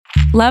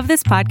Love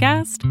this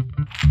podcast?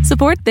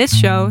 Support this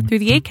show through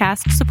the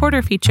Acast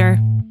supporter feature.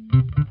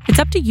 It's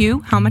up to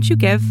you how much you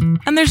give,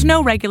 and there's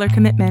no regular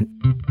commitment.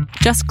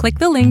 Just click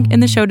the link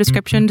in the show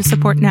description to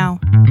support now.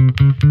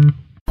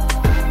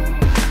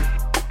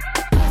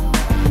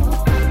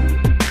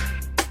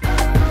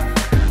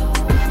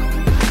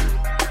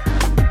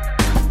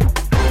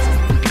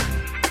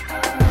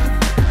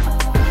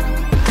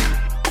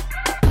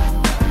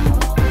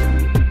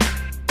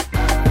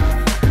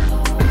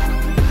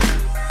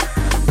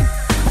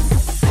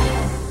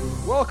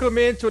 Welcome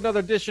into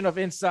another edition of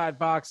Inside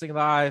Boxing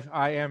Live.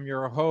 I am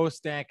your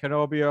host, Dan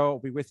Canobio. I'll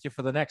be with you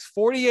for the next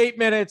 48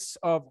 minutes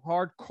of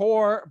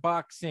hardcore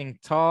boxing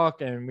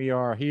talk. And we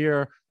are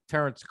here,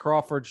 Terrence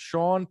Crawford,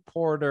 Sean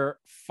Porter,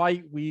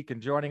 Fight Week.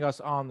 And joining us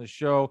on the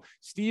show,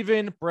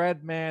 Stephen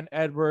Breadman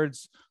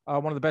Edwards,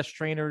 one of the best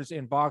trainers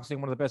in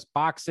boxing, one of the best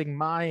boxing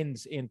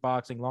minds in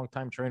boxing,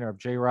 longtime trainer of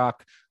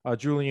J-Rock,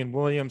 Julian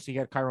Williams. He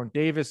had Kyron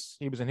Davis.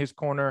 He was in his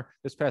corner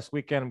this past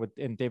weekend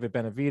in David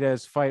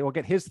Benavidez' fight. We'll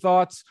get his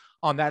thoughts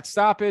on that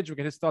stoppage. We'll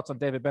get his thoughts on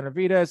David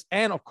Benavidez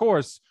and, of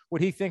course,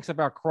 what he thinks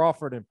about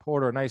Crawford and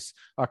Porter. A nice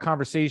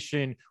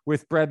conversation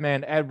with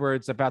Breadman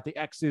Edwards about the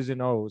X's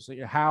and O's.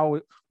 How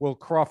will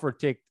Crawford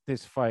take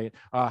this fight?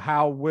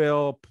 How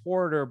will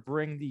Porter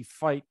bring the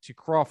fight to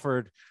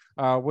Crawford?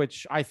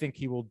 Which I think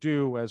he will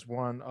do as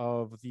one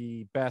of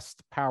the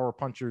best power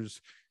punchers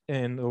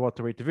in the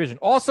welterweight division.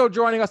 Also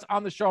joining us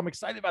on the show, I'm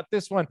excited about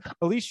this one,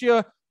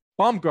 Alycia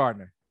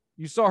Baumgardner.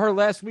 You saw her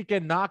last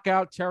weekend knock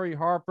out Terry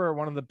Harper,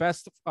 one of the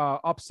best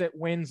upset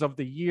wins of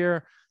the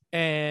year.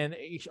 And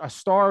a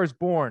star is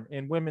born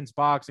in women's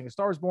boxing. A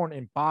star is born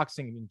in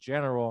boxing in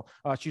general.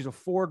 She's a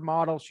Ford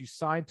model. She's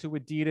signed to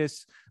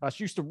Adidas.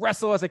 She used to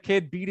wrestle as a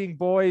kid, beating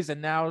boys,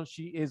 and now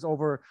she is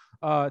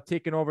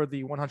taking over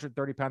the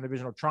 130-pound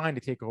division, or trying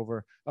to take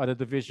over the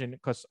division,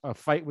 because a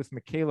fight with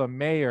Michaela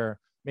Mayer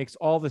makes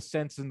all the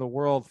sense in the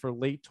world for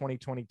late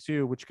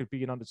 2022, which could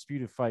be an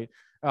undisputed fight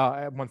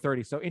at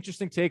 130. So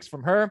interesting takes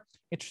from her,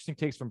 interesting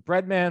takes from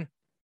Breadman.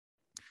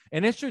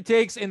 And interesting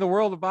takes in the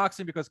world of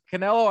boxing, because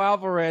Canelo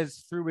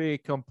Alvarez threw a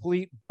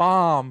complete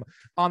bomb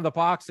on the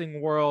boxing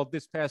world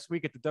this past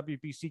week at the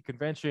WBC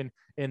convention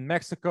in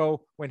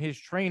Mexico, when his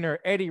trainer,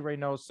 Eddie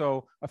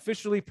Reynoso,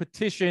 officially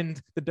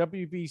petitioned the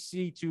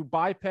WBC to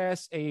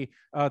bypass a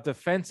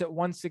defense at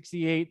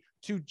 168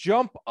 to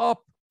jump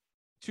up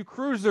to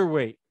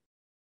cruiserweight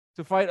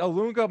to fight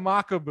Ilunga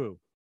Makabu.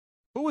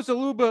 Who is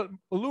Ilunga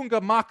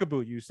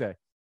Makabu, you say?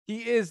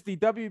 He is the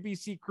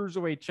WBC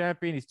cruiserweight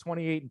champion. He's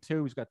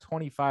 28-2. He's got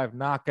 25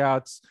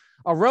 knockouts.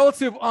 A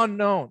relative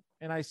unknown,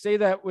 and I say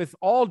that with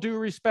all due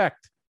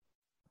respect.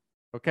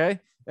 Okay,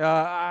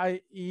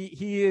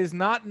 he is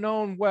not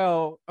known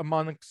well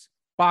amongst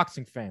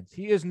boxing fans.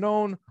 He is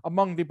known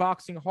among the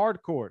boxing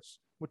hardcores,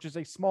 which is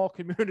a small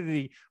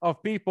community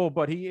of people,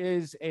 but he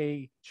is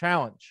a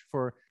challenge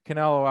for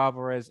Canelo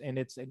Alvarez, and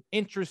it's an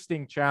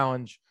interesting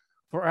challenge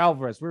for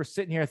Alvarez. We're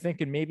sitting here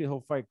thinking maybe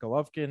he'll fight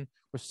Golovkin.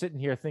 We're sitting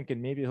here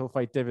thinking maybe he'll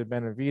fight David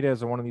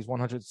Benavidez or one of these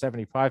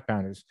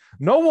 175-pounders.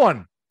 No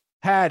one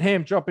had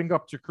him jumping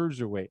up to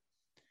cruiserweight.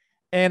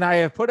 And I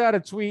have put out a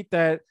tweet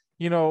that,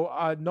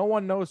 no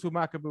one knows who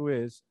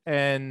Makabu is,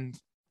 and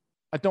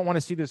I don't want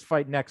to see this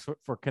fight next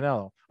for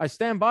Canelo. I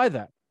stand by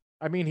that.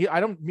 I mean, I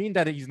don't mean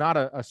that he's not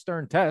a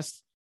stern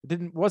test.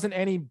 It wasn't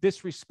any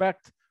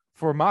disrespect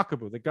for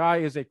Makabu. The guy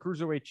is a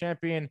cruiserweight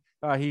champion.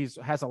 He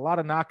has a lot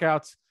of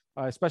knockouts,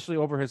 especially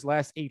over his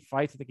last 8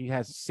 fights. I think he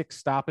has 6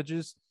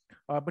 stoppages.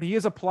 But he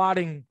is a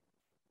plodding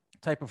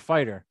type of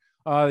fighter.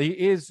 He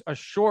is a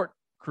short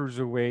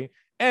cruiserweight.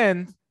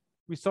 And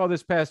we saw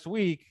this past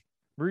week,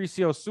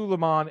 Mauricio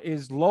Suleiman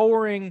is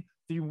lowering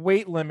the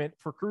weight limit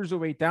for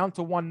cruiserweight down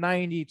to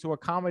 190 to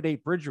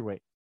accommodate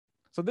Bridgerweight.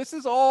 So this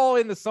is all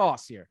in the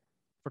sauce here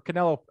for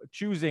Canelo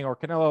choosing, or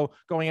Canelo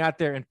going out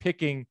there and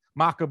picking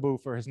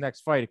Makabu for his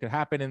next fight. It could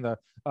happen in the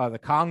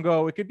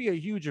Congo. It could be a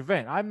huge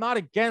event. I'm not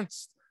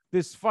against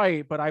this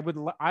fight, but I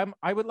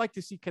would like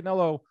to see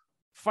Canelo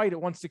fight at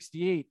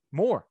 168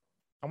 more.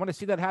 I want to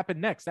see that happen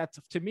next. That,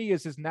 to me,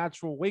 is his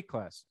natural weight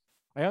class.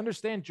 I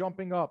understand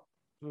jumping up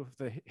with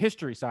the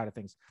history side of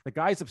things. The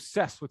guy's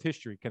obsessed with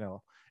history, Canelo.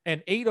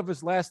 And 8 of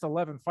his last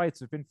 11 fights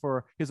have been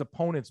for his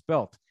opponent's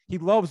belt. He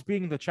loves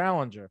being the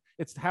challenger.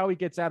 It's how he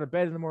gets out of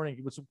bed in the morning.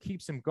 It's what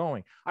keeps him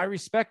going. I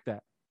respect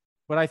that.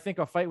 But I think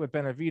a fight with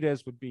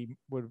Benavidez would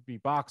be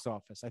box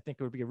office. I think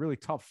it would be a really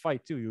tough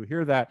fight, too. You'll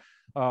hear that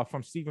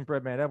from Stephen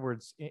Breadman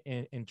Edwards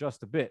in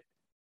just a bit.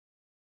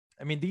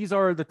 I mean, these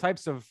are the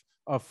types of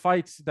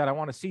fights that I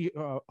want to see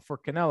for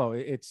Canelo.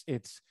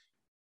 It's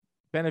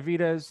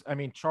Benavidez. I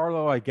mean,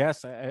 Charlo, I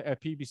guess,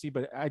 at PBC,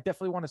 but I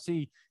definitely want to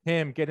see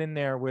him get in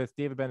there with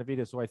David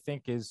Benavidez, who I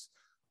think is,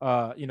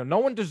 no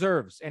one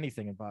deserves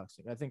anything in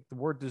boxing. I think the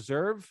word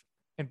deserve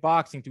and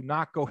boxing do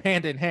not go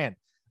hand in hand.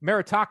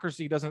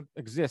 Meritocracy doesn't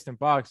exist in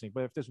boxing,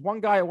 but if there's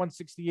one guy at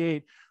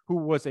 168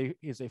 who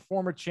is a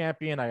former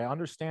champion, I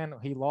understand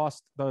he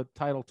lost the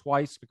title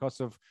twice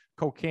because of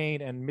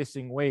cocaine and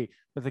missing weight,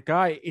 but the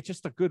guy, it's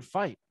just a good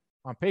fight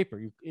on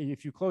paper.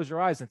 If you close your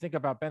eyes and think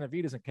about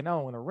Benavidez and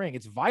Canelo in a ring,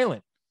 it's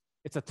violent.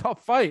 it's a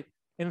tough fight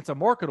and it's a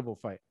marketable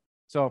fight.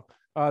 So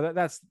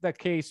that's that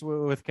case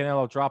with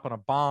Canelo dropping a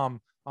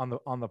bomb on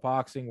the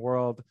boxing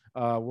world.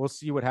 We'll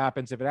see what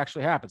happens if it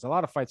actually happens. A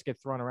lot of fights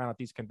get thrown around at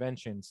these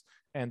conventions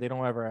and they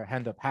don't ever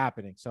end up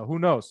happening. So who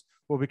knows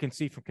what we can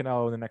see from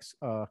Canelo in the next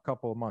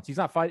couple of months. He's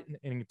not fighting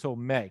until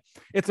May.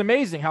 It's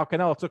amazing how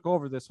Canelo took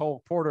over this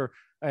whole Porter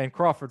and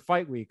Crawford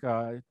fight week.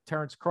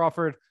 Terrence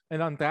Crawford,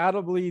 and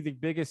undoubtedly the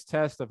biggest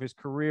test of his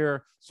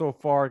career so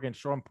far against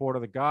Sean Porter.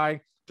 The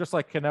guy, just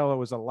like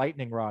Canelo, is a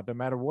lightning rod. No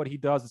matter what he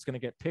does, it's going to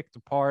get picked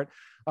apart.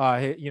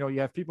 You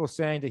have people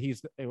saying that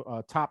he's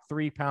a top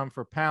 3 pound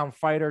for pound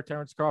fighter,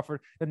 Terrence Crawford.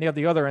 Then you have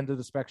the other end of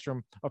the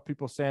spectrum of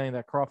people saying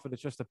that Crawford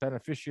is just a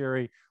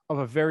beneficiary of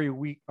a very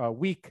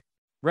weak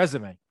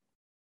resume.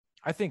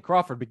 I think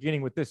Crawford,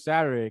 beginning with this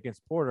Saturday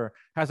against Porter,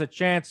 has a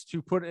chance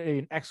to put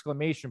an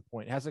exclamation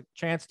point, has a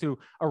chance to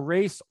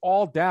erase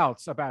all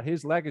doubts about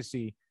his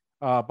legacy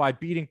by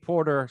beating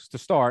Porter to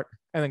start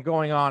and then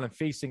going on and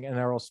facing an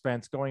Errol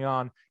Spence, going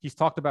on. He's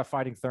talked about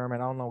fighting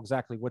Thurman. I don't know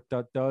exactly what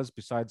that does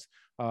besides,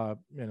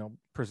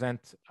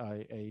 present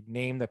a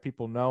name that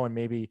people know and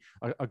maybe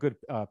a good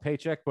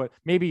paycheck, but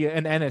maybe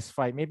an Ennis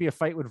fight, maybe a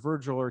fight with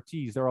Virgil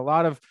Ortiz. There are a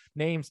lot of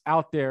names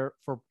out there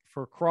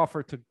for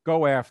Crawford to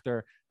go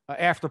after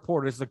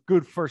Porter. Is a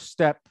good first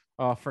step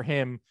for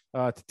him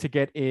to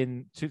get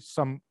into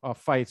some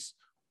fights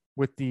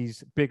with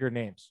these bigger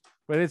names.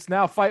 But it's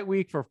now fight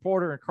week for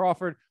Porter and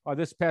Crawford.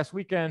 This past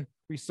weekend,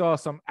 we saw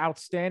some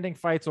outstanding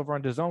fights over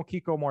on DAZN.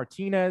 Kiko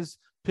Martinez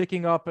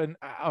picking up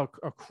a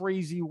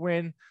crazy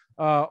win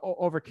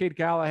over Kid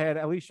Galahad.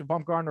 Alycia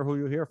Baumgardner, who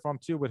you'll hear from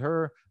too, with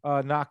her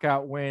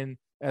knockout win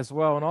as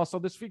well. And also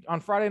this week on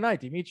Friday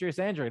night, Demetrius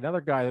Andre,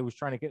 another guy that was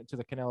trying to get into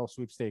the Canelo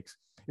sweepstakes,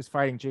 is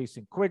fighting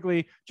Jason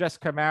Quigley.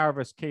 Jessica Mara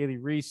versus Kaylee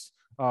Reese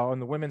on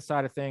the women's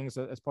side of things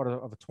as part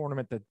of a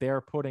tournament that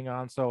they're putting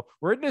on. So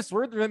we're in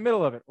the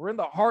middle of it. We're in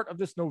the heart of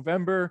this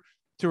November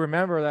to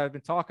remember that I've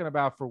been talking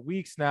about for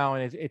weeks now,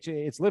 and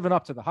it's living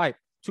up to the hype.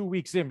 2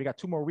 weeks in, we got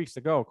 2 more weeks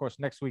to go. Of course,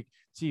 next week,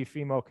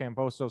 Teofimo,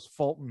 Cambosos,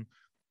 Fulton,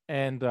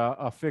 and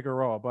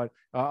Figueroa. But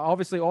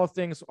obviously, all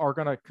things are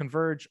going to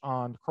converge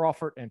on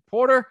Crawford and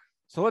Porter.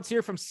 So let's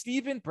hear from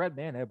Stephen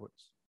Breadman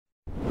Edwards.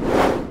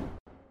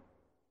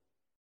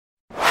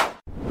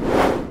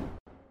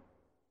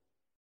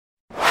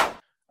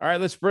 All right,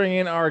 let's bring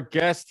in our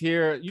guest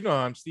here. You know,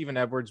 I'm Stephen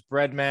Edwards,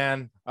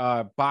 Breadman,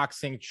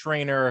 boxing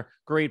trainer,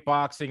 great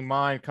boxing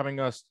mind, coming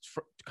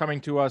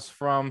to us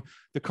from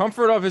the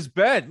comfort of his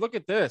bed. Look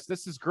at this.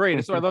 This is great.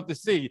 This is what I love to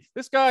see.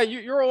 This guy,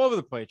 you're all over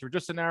the place. You're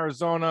just in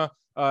Arizona,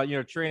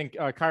 training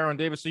Kyron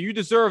Davis. So you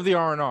deserve the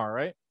R&R,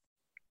 right?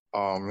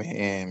 Oh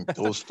man,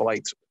 those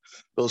flights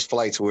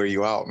wear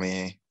you out,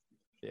 man.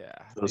 Yeah.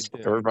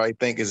 Everybody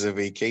think it's a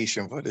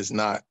vacation, but it's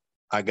not.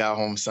 I got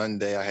home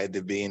Sunday. I had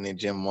to be in the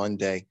gym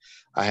Monday.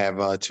 I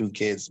have 2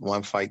 kids.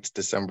 One fights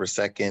December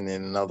 2nd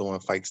and another one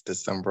fights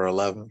December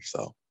 11th.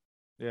 So,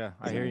 yeah,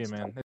 I hear you,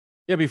 man.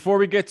 Yeah, before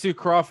we get to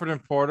Crawford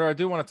and Porter, I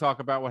do want to talk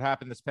about what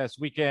happened this past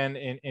weekend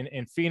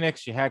in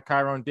Phoenix. You had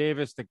Kyron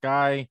Davis. The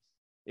guy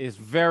is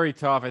very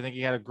tough. I think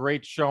he had a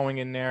great showing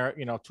in there.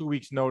 2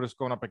 weeks notice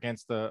going up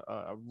against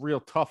a real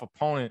tough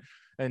opponent.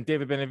 And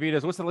David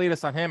Benavidez, what's the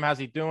latest on him? How's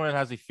he doing?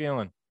 How's he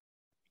feeling?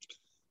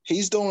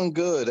 He's doing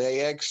good.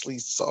 I actually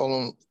saw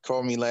him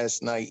call me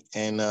last night,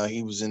 and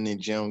he was in the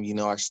gym.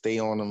 I stay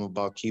on him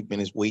about keeping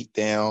his weight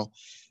down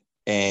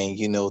and,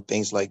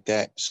 things like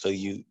that. So,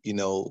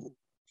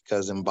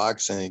 because in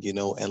boxing,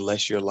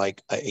 unless you're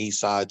like an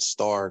A-side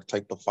star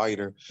type of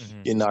fighter,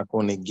 you're not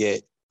going to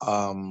get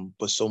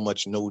but so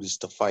much notice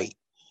to fight.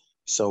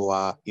 So,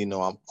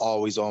 I'm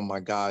always on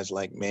my guys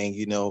like, man,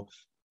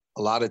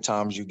 a lot of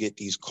times you get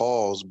these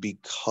calls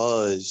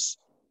because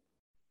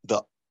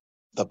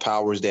the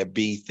powers that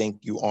be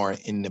think you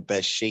aren't in the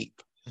best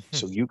shape.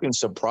 So you can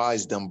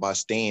surprise them by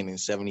staying in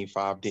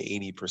 75 to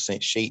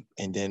 80% shape.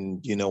 And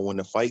then, when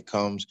the fight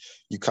comes,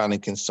 you kind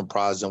of can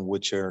surprise them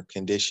with your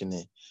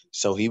conditioning.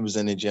 So he was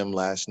in the gym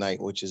last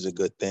night, which is a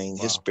good thing.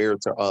 Wow. His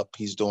spirits are up.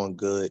 He's doing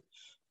good.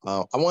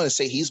 I want to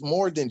say he's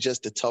more than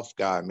just a tough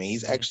guy, man.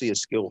 He's actually a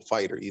skilled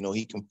fighter.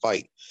 He can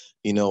fight.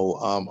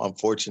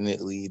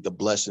 Unfortunately, the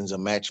blessings of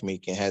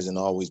matchmaking hasn't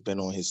always been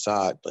on his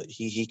side, but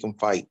he can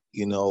fight.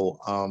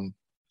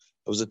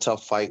 It was a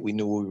tough fight. We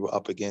knew what we were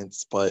up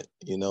against, but,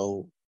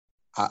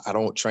 I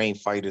don't train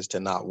fighters to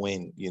not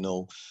win.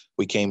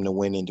 We came to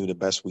win and do the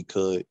best we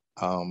could.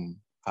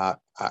 I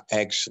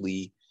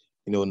actually,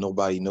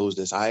 nobody knows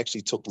this. I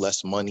actually took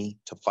less money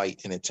to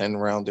fight in a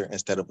 10-rounder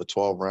instead of a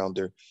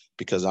 12-rounder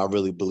because I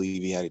really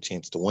believe he had a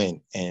chance to win.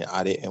 And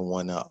I didn't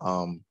want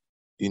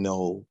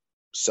to,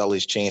 sell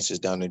his chances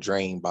down the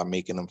drain by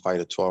making him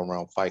fight a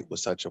 12-round fight with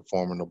such a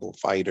formidable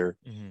fighter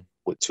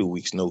with 2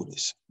 weeks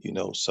notice,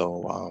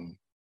 So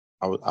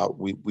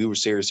we were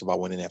serious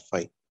about winning that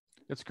fight.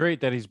 It's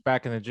great that he's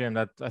back in the gym.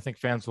 That I think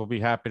fans will be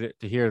happy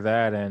to hear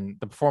that. And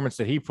the performance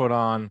that he put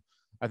on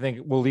I think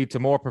will lead to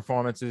more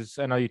performances.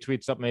 I know you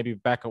tweet something maybe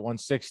back at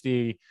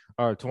 160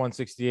 or to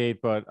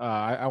 168, but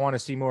I want to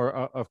see more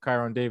of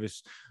Kyron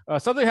Davis.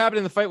 Something happened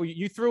in the fight where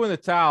you threw in the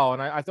towel,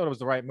 and I thought it was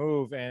the right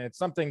move, and it's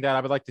something that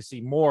I would like to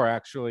see more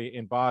actually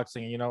in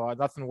boxing. You know,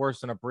 nothing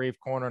worse than a brave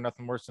corner,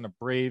 nothing worse than a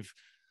brave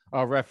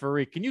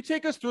referee. Can you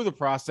take us through the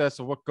process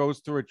of what goes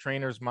through a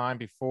trainer's mind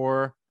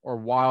before or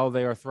while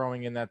they are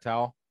throwing in that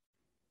towel?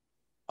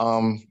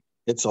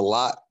 It's a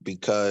lot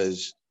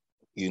because,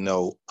 you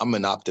know, I'm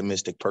an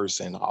optimistic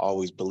person. I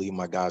always believe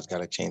my guys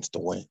got a chance to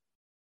win.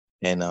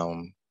 And,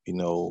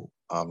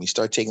 you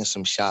start taking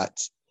some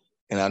shots,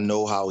 and I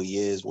know how he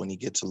is when he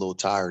gets a little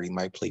tired. He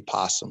might play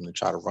possum to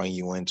try to run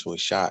you into a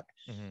shot.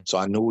 Mm-hmm. So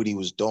I knew what he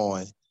was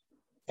doing.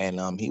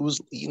 And he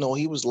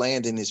was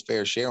landing his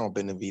fair share on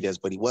Benavidez,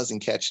 but he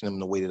wasn't catching him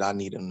the way that I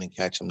needed him to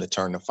catch him to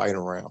turn the fight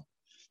around.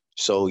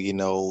 So, you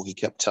know, he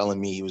kept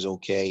telling me he was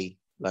okay,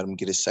 let him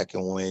get his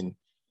second win.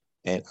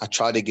 And I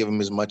tried to give him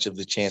as much of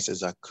the chance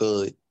as I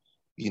could,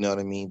 you know what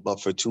I mean?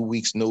 But for 2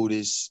 weeks'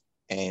 notice,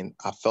 and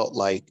I felt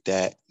like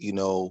that, you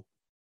know,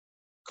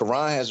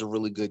 Karan has a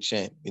really good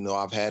chin. You know,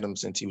 I've had him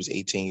since he was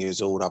 18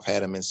 years old. I've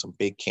had him in some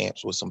big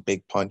camps with some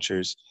big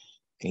punchers,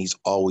 and he's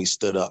always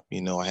stood up.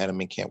 You know, I had him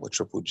in camp with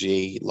Triple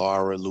J,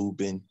 Lara,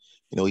 Lubin.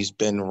 You know, he's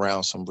been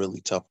around some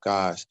really tough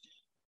guys.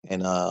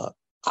 And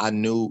I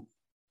knew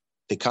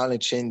the kind of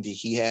chin that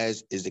he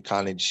has is the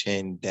kind of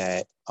chin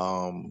that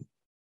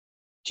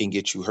can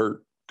get you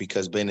hurt,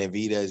 because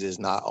Benavidez is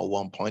not a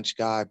one-punch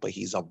guy, but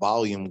he's a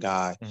volume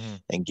guy,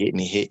 and getting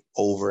hit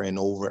over and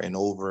over and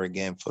over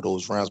again for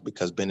those rounds,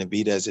 because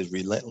Benavidez is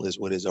relentless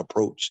with his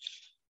approach.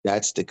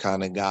 That's the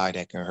kind of guy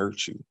that can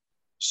hurt you.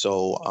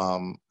 So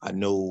I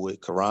know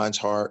with Karan's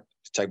heart,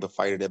 the type of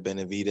fighter that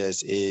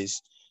Benavidez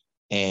is,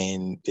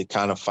 and the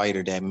kind of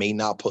fighter that may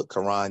not put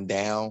Karan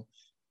down,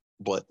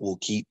 but will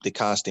keep the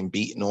constant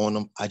beating on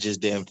him, I just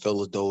didn't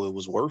feel as though it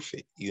was worth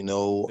it, you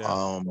know?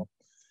 Yeah.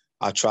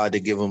 I tried to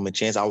give him a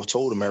chance. I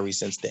told him ever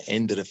since the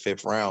end of the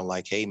 5th round,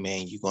 like, hey,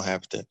 man, you're going to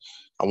have to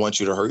 – I want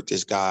you to hurt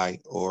this guy,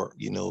 or,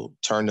 you know,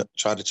 try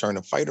to turn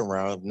the fight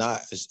around. If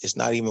not, it's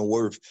not even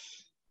worth,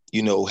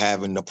 you know,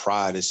 having the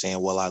pride of saying,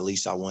 well, at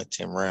least I went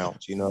 10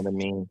 rounds. You know what I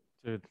mean?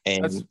 Dude,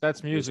 and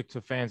that's music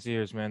to fans'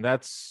 ears, man.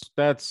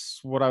 That's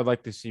what I would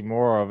like to see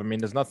more of. I mean,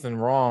 there's nothing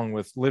wrong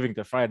with living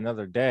to fight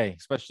another day,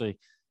 especially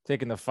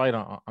taking the fight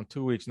on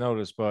 2 weeks'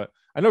 notice. But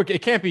I know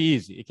it can't be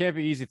easy. It can't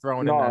be easy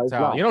throwing in that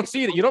towel. Not. You don't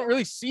see it. You don't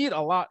really see it a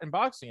lot in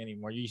boxing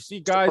anymore. You see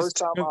guys. First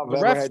time I've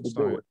ever had to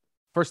do it.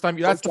 First time.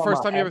 That's the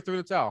first time you ever threw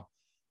the towel.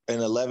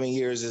 In 11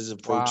 years as a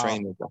pro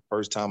trainer, the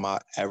first time I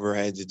ever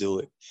had to do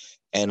it.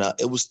 And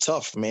it was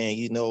tough, man.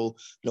 You know,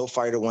 no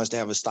fighter wants to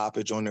have a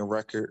stoppage on their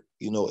record.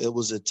 You know, it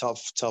was a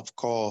tough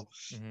call.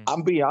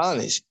 I'm being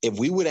honest. If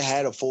we would have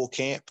had a full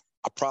camp,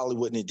 I probably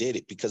wouldn't have did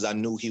it, because I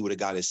knew he would have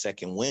got his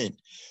second win.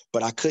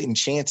 But I couldn't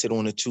chance it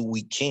on a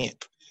 2-week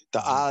camp.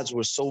 The odds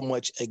were so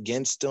much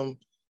against him.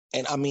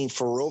 And, I mean,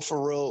 for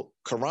real,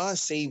 Karan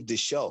saved the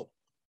show.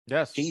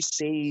 Yes. He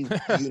saved,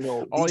 you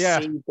know,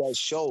 saved that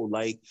show.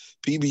 Like,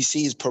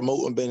 PBC is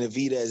promoting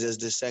Benavidez as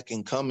the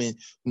second coming.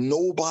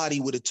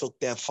 Nobody would have took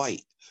that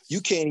fight.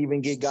 You can't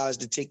even get guys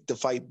to take the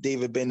fight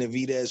David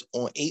Benavidez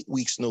on 8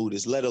 weeks'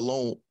 notice, let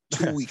alone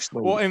 2 weeks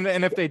notice. Well,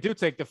 and if they do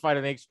take the fight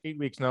on 8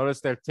 weeks'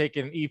 notice, they're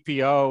taking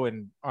EPO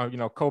and you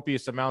know,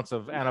 copious amounts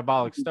of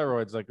anabolic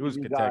steroids like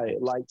Uzcategui.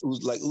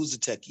 Like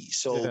Uzcategui.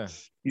 So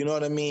you know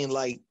what I mean?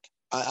 Like,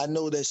 I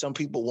know that some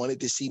people wanted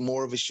to see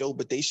more of a show,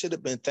 but they should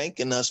have been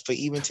thanking us for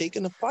even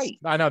taking the fight.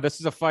 I know this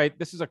is a fight.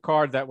 This is a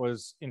card that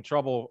was in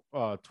trouble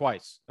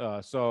twice.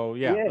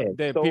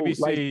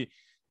 PBC.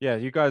 Yeah,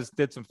 you guys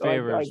did some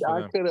favors.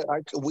 I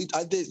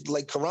did.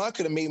 Like, Karan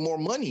could have made more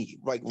money.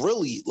 Like,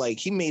 really, like,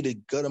 he made a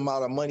good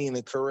amount of money in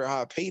a career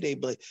high payday,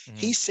 but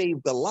he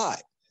saved a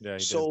lot. Yeah,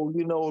 so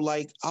did. You know,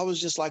 like, I was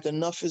just like,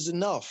 enough is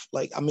enough.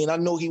 Like, I mean, I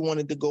know he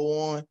wanted to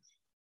go on,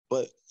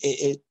 but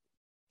it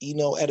you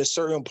know, at a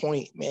certain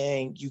point,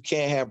 man, you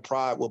can't have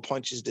pride with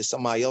punches that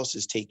somebody else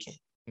is taking.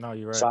 No,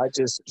 you're right. So I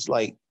just was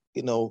like,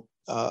 you know,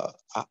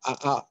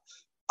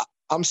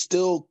 I'm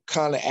still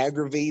kind of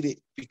aggravated,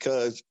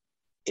 because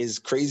as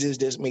crazy as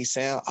this may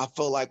sound, I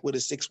feel like with a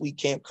 6-week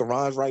camp,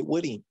 Karan's right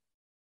with him.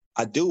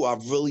 I do. I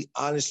really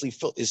honestly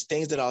feel it's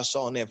things that I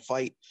saw in that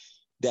fight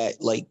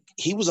that, like,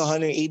 he was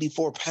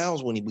 184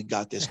 pounds when we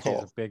got this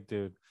call. He's a big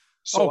dude.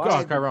 So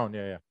Chiron.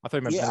 Yeah. I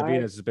thought you meant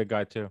Benavidez is a big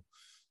guy too.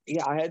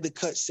 Yeah, I had to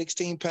cut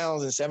 16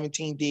 pounds in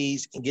 17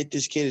 days and get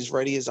this kid as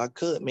ready as I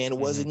could, man. It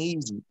wasn't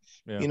easy.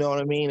 Yeah. You know what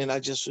I mean? And I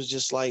just was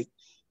just like,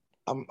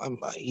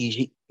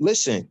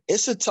 listen,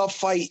 it's a tough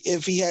fight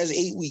if he has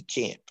 8-week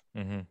camp.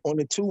 On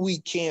a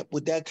 2-week camp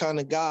with that kind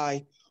of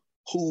guy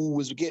who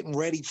was getting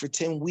ready for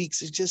 10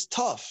 weeks, it's just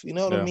tough. You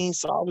know what I mean?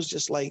 So I was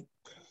just like,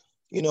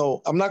 you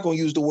know, I'm not going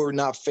to use the word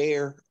not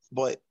fair,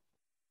 but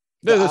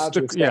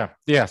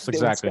yes,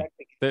 exactly.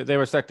 They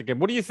were stacked again.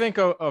 What do you think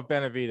of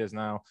Benavidez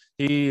now?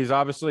 He's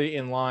obviously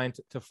in line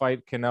to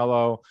fight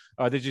Canelo.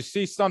 Did you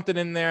see something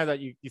in there that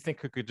you think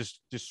could just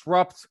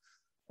disrupt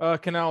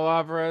Canelo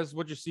Alvarez?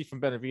 What did you see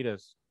from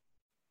Benavidez?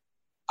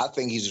 I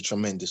think he's a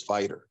tremendous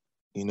fighter.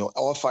 You know,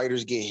 all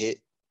fighters get hit,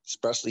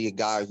 especially a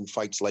guy who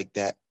fights like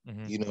that.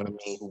 Mm-hmm. You know what I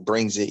mean? Who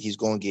brings it? He's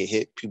going to get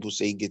hit. People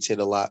say he gets hit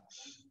a lot.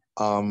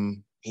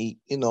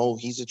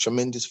 He's a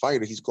tremendous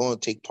fighter. He's going to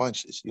take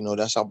punches. You know,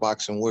 that's how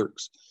boxing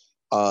works.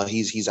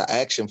 He's an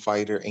action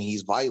fighter and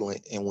he's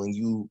violent. And when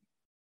you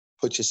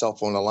put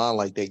yourself on the line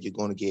like that, you're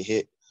going to get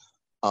hit.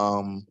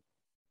 I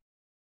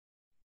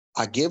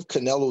give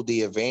Canelo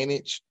the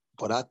advantage,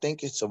 but I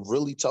think it's a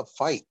really tough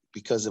fight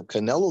because if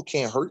Canelo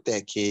can't hurt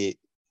that kid,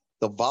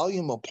 the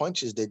volume of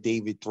punches that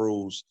David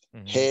throws,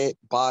 head,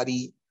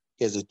 body,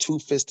 he has a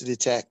two-fisted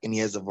attack and he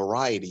has a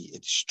variety.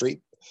 It's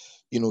straight,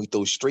 he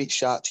throws straight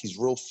shots. He's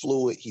real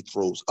fluid. He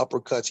throws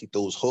uppercuts. He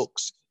throws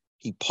hooks.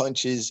 He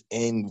punches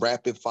in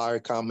rapid fire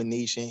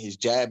combination. His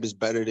jab is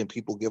better than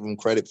people give him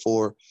credit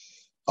for.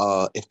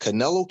 If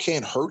Canelo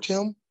can't hurt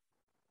him,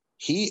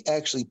 he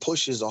actually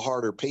pushes a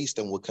harder pace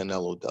than what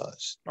Canelo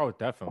does. Oh,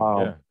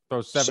 definitely. Yeah.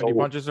 Throws 70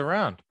 punches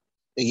around.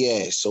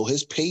 Yeah. So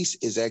his pace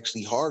is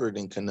actually harder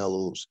than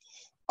Canelo's.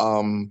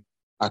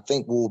 I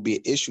think what will be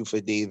an issue for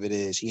David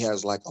is he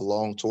has like a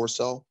long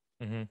torso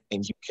and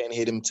you can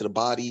hit him to the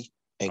body.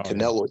 And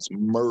Canelo is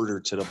murder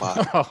to the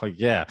body. Oh,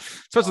 yeah.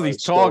 Especially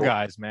these tall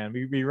guys, man.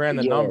 We ran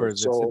the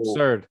numbers. It's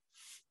absurd.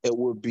 That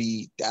would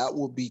be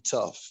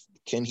tough.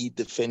 Can he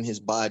defend his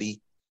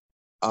body?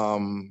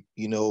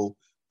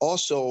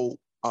 Also,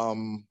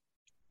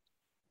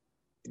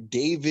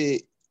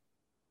 David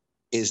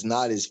is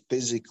not as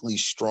physically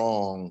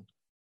strong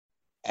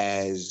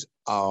as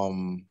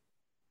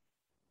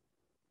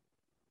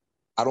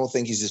I don't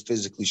think he's as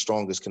physically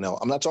strong as Canelo.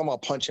 I'm not talking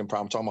about punching power.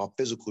 I'm talking about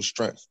physical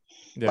strength.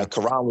 Yeah. Like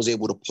Karan was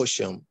able to push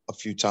him a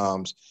few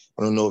times.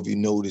 I don't know if you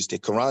noticed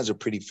it. Karan's a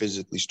pretty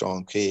physically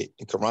strong kid.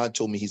 And Karan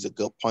told me he's a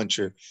good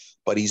puncher,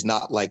 but he's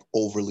not like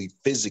overly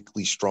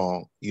physically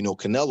strong.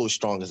 Canelo's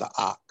strong as an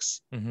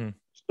ox. Mm-hmm.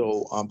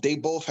 So they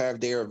both have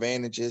their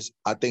advantages.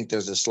 I think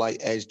there's a slight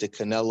edge to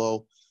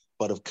Canelo.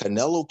 But if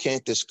Canelo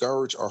can't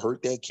discourage or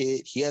hurt that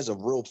kid, he has a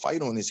real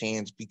fight on his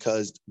hands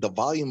because the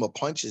volume of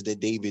punches that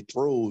David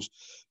throws,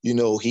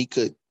 he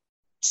could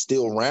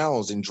steal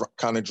rounds and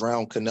kind of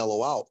drown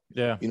Canelo out.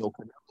 Yeah.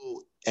 Canelo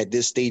at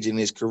this stage in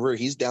his career,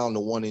 he's down to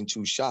 1 and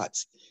 2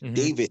 shots. Mm-hmm.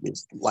 David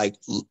is like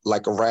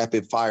a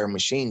rapid fire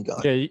machine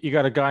gun. Yeah, you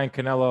got a guy in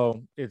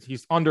Canelo,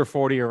 he's under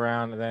 40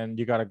 around, and then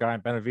you got a guy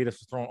in Benavidez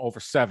who's throwing over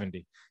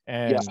 70.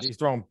 And he's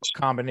throwing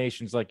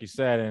combinations, like you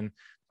said, and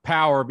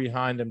power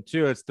behind him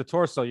too. It's the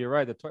torso. You're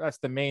right. That's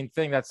the main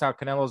thing. That's how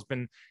Canelo's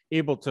been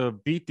able to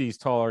beat these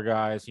taller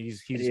guys.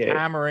 He's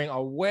hammering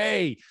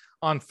away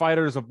on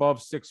fighters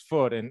above 6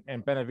 foot,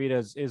 and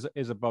Benavidez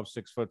is above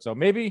 6 foot. So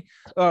maybe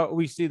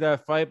we see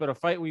that fight, but a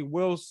fight we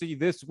will see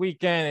this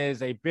weekend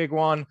is a big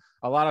one.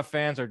 A lot of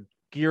fans are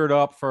geared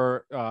up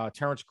for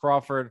Terrence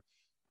Crawford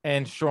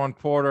and Sean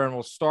Porter, and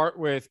we'll start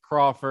with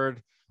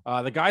Crawford.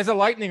 The guy's a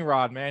lightning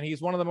rod, man.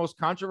 He's one of the most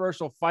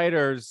controversial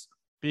fighters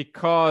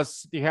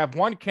because you have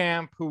one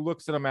camp who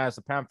looks at him as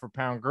a pound for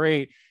pound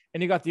great,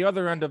 and you got the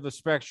other end of the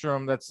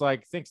spectrum that's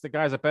like thinks the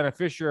guy's a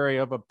beneficiary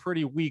of a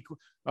pretty weak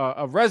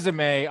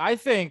resume. I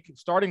think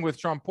starting with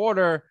Sean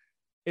Porter,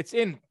 it's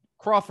in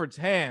Crawford's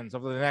hands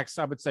over the next,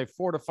 I would say,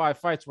 4 to 5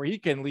 fights where he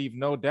can leave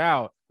no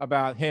doubt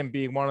about him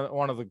being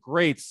one of the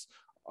greats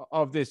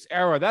of this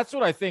era. That's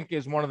what I think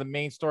is one of the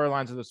main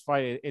storylines of this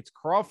fight. It's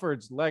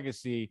Crawford's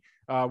legacy.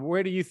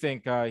 Where do you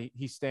think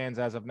he stands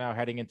as of now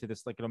heading into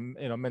this, like,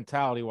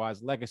 mentality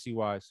wise, legacy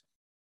wise?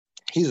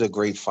 He's a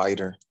great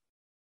fighter.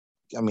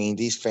 I mean,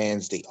 these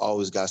fans, they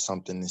always got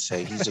something to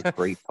say. He's a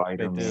great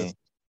fighter, man.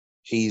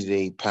 He's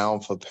a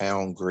pound for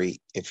pound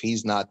great. If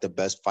he's not the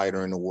best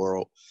fighter in the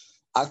world,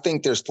 I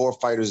think there's 4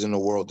 fighters in the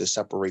world that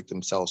separate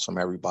themselves from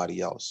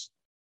everybody else.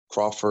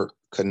 Crawford,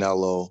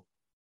 Canelo,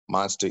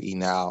 Monster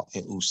Inal,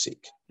 and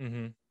Usyk.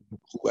 Mm-hmm.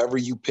 Whoever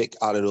you pick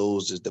out of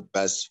those is the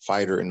best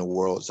fighter in the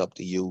world. It's up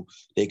to you.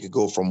 They could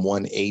go from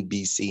 1, A,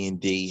 B, C, and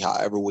D,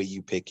 however way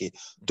you pick it.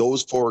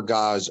 Those 4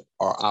 guys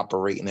are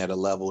operating at a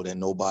level that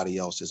nobody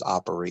else is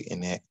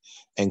operating at.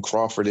 And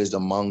Crawford is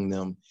among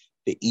them.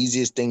 The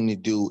easiest thing to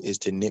do is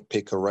to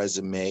nitpick a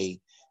resume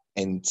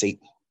and say,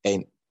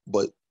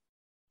 but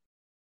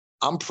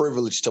I'm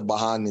privileged to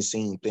behind the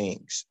scene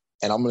things.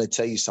 And I'm going to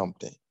tell you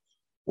something.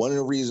 One of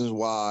the reasons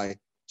why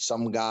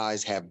some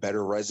guys have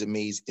better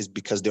resumes is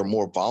because they're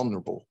more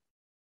vulnerable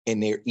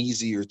and they're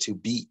easier to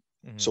beat.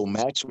 Mm-hmm. So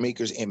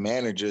matchmakers and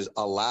managers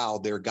allow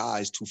their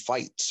guys to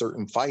fight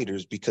certain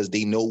fighters because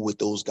they know what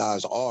those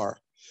guys are.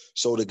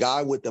 So the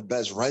guy with the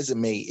best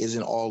resume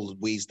isn't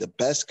always the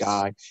best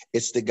guy.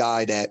 It's the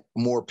guy that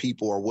more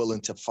people are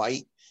willing to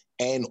fight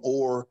and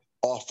or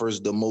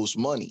offers the most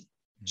money.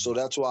 So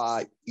that's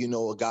why,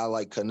 a guy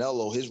like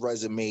Canelo, his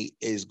resume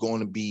is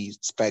going to be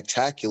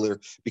spectacular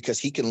because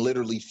he can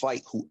literally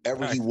fight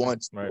whoever he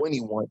wants, when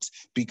he wants,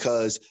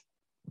 because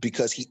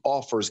he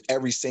offers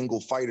every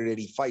single fighter that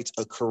he fights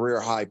a career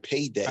high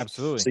payday.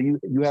 Absolutely. So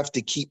you have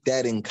to keep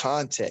that in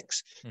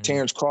context. Mm-hmm.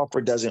 Terrence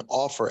Crawford doesn't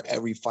offer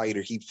every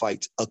fighter he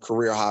fights a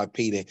career high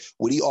payday.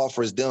 What he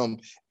offers them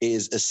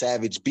is a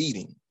savage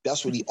beating.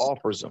 That's what he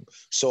offers them.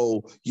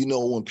 So,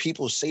 when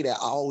people say that,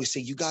 I always say,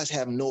 you guys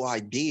have no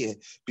idea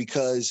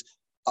because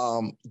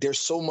there's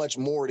so much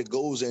more that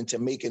goes into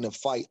making a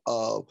fight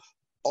of,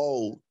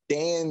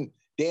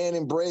 Dan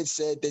and Bread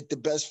said that the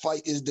best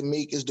fight is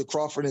the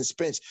Crawford and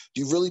Spence.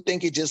 Do you really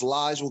think it just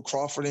lies with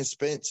Crawford and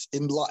Spence?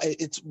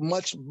 It's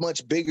much,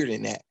 much bigger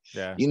than that.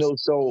 Yeah.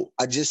 So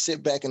I just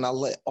sit back and I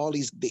let all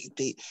these,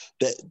 the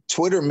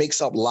Twitter makes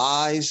up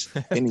lies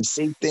and they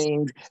say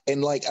things.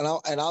 And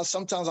I'll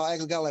sometimes I'll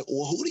ask a guy like,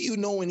 well, who do you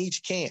know in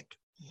each camp?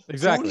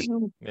 Exactly.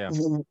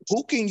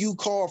 Who can you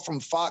call from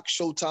Fox,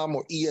 Showtime,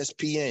 or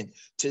ESPN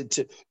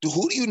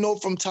who do you know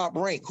from Top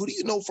Rank? Who do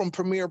you know from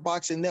Premier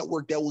Boxing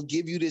Network that will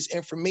give you this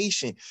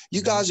information?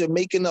 You guys are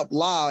making up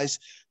lies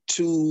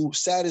to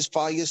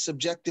satisfy your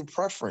subjective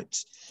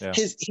preference. Yeah.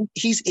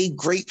 He's a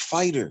great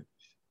fighter.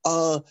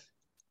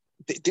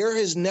 There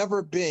has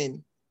never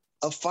been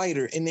a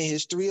fighter in the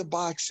history of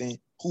boxing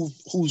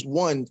who's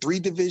won 3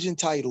 division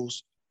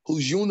titles,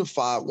 who's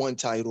unified one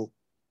title,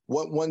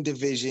 one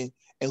division,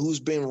 and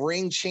who's been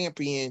ring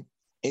champion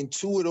in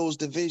 2 of those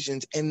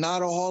divisions and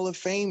not a Hall of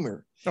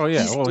Famer. Oh,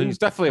 yeah. He's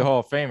definitely a Hall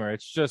of Famer.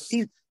 It's just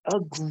he's a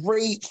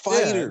great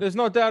fighter. Yeah, there's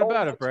no doubt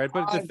about it, Brad.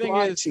 But the thing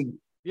is,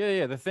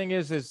 the thing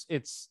is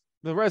it's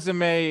the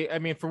resume. I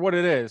mean, for what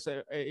it is,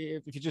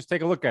 if you just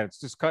take a look at it, it's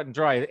just cut and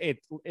dry.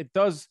 It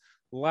does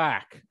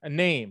lack a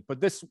name.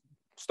 But this,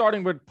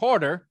 starting with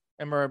Porter,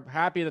 and we're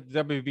happy that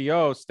the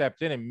WBO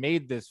stepped in and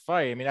made this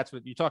fight. I mean, that's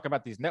what you talk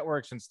about, these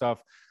networks and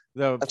stuff.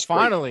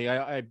 Finally,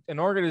 an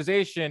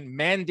organization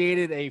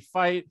mandated a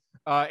fight,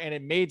 and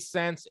it made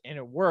sense and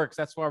it works.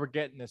 That's why we're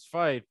getting this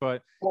fight.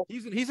 But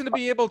he's going to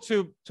be able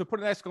to put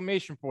an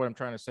exclamation point. I'm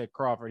trying to say,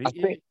 Crawford. I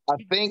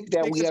think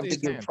that we have to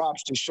give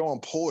props to Sean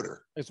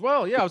Porter as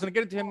well. Yeah, I was going to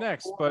get into him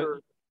next, but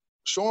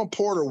Sean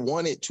Porter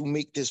wanted to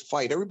make this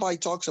fight. Everybody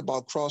talks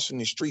about crossing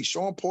the street.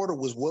 Sean Porter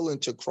was willing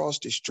to cross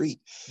the street.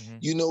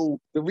 Mm-hmm.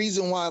 The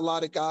reason why a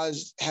lot of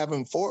guys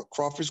haven't fought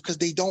Crawford is because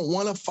they don't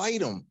want to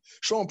fight him.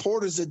 Sean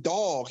Porter's a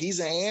dog. He's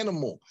an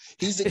animal.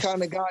 He's the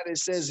kind of guy that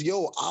says,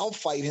 I'll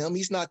fight him.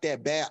 He's not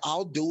that bad.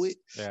 I'll do it.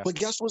 Yeah. But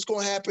guess what's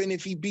going to happen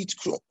if he beats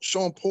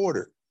Sean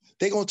Porter?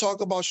 They're going to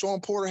talk about Sean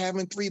Porter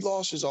having 3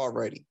 losses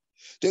already.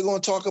 They're going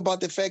to talk about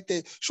the fact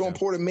that Sean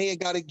Porter may have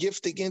got a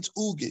gift against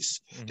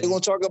Ugas. Mm-hmm. They're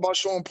going to talk about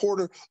Sean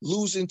Porter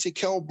losing to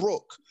Kell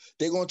Brook.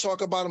 They're going to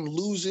talk about him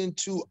losing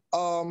to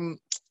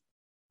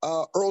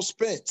Earl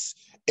Spence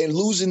and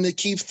losing to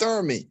Keith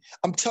Thurman.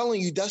 I'm telling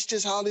you, that's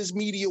just how this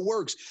media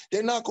works.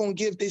 They're not going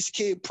to give this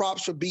kid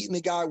props for beating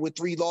the guy with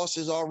 3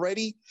 losses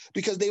already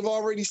because they've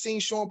already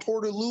seen Sean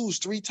Porter lose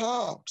 3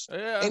 times.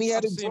 Yeah, and he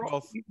had I'm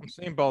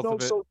seeing both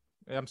of it.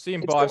 I'm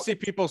seeing both. I've seen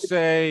people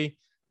say,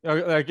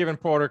 giving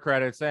Porter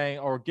credit, saying,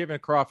 or giving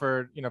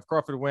Crawford, if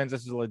Crawford wins,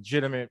 this is a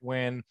legitimate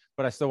win,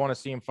 but I still want to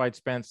see him fight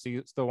Spence.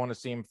 Still want to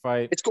see him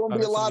fight. It's going to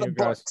be a lot of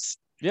bucks.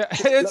 Yeah,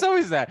 it's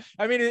always that.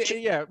 I mean,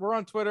 we're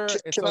on Twitter.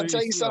 Can I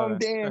tell you something,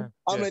 Dan?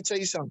 I'm going to tell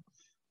you something.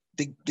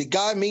 The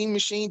guy Mean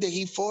Machine that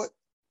he fought,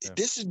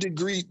 this is the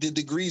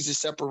degrees of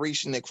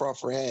separation that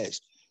Crawford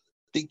has.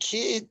 The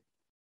kid,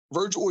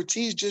 Virgil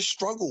Ortiz, just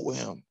struggled with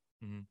him.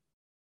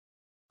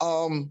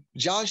 Mm-hmm.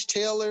 Josh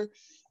Taylor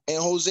and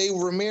Jose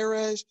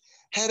Ramirez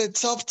had a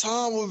tough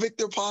time with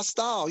Victor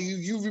Pascal.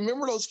 You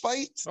remember those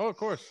fights? Oh, of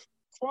course.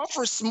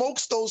 Crawford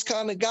smokes those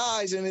kind of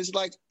guys, and it's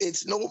like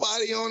it's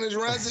nobody on his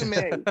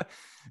resume.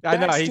 I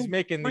know he's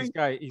making these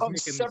guys. He's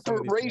making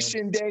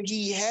separation that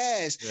he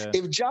has. Yeah.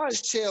 If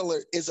Josh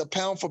Taylor is a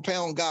pound for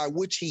pound guy,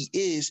 which he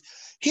is,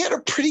 he had a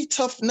pretty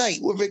tough night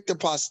with Victor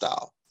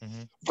Pascal.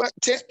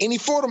 Mm-hmm. And he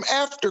fought him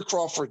after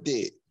Crawford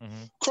did.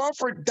 Mm-hmm.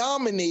 Crawford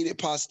dominated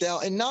Pascal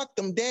and knocked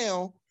him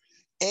down,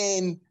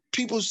 and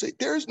people say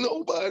there's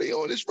nobody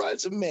on his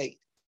resume.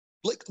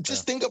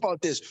 Just think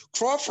about this.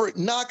 Crawford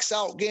knocks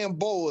out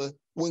Gamboa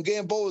when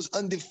Gamboa is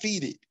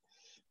undefeated.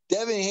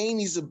 Devin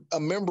Haney's a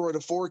member of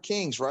the 4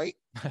 Kings, right?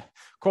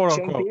 Quote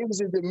unquote. Shane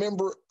Davis is a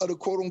member of the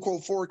quote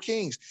unquote 4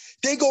 Kings.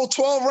 They go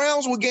 12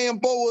 rounds with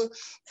Gamboa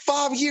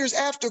 5 years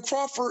after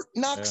Crawford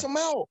knocks him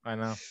out. I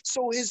know.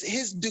 So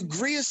his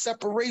degree of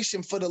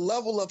separation for the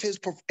level of his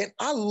and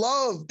I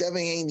love Devin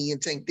Haney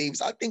and Tank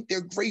Davis. I think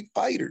they're great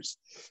fighters.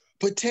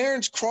 But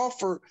Terrence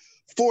Crawford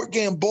fought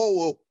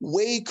Gamboa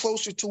way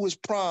closer to his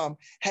prime,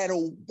 had a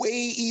way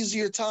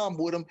easier time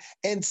with him,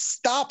 and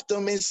stopped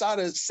him inside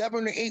of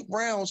 7 or 8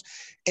 rounds.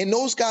 And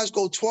those guys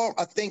go 12.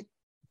 I think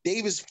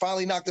Davis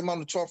finally knocked him out in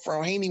the 12th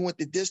round. Haney went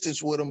the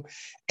distance with him.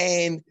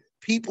 And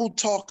people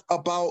talk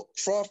about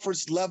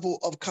Crawford's level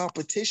of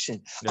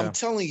competition. Yeah. I'm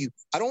telling you,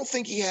 I don't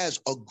think he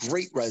has a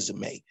great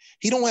resume.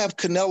 He don't have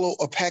Canelo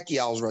or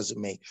Pacquiao's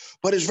resume,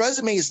 but his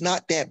resume is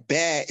not that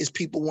bad as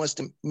people wants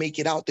to make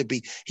it out to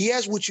be. He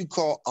has what you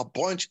call a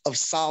bunch of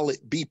solid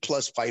B+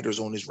 fighters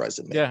on his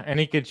resume. Yeah, and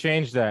he could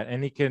change that,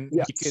 and he can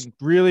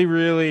really,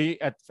 really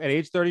at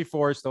age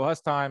 34, still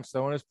has time,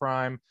 still in his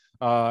prime.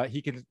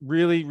 He can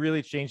really,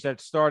 really change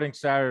that starting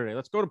Saturday.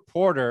 Let's go to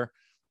Porter.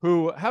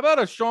 how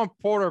about a Sean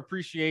Porter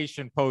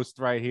appreciation post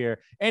right here?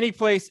 Any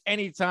place,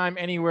 anytime,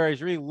 anywhere.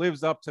 He really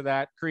lives up to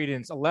that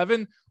credence.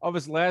 11 of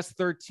his last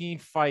 13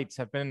 fights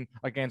have been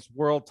against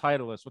world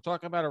titleists. We're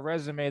talking about a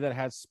resume that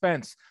has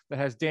Spence, that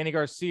has Danny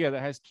Garcia,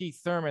 that has Keith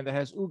Thurman, that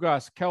has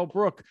Ugas, Kell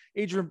Brook,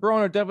 Adrian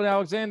Broner, Devin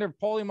Alexander,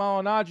 Paulie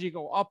Malignaggi,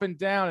 go up and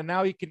down. And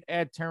now he can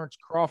add Terrence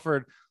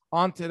Crawford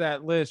onto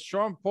that list.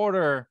 Sean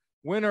Porter,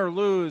 win or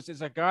lose,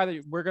 is a guy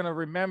that we're going to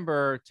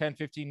remember 10,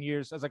 15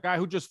 years as a guy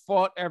who just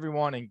fought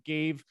everyone and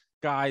gave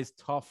guys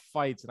tough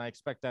fights. And I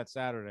expect that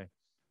Saturday.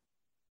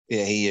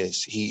 Yeah, he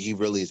is. He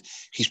really is.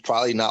 He's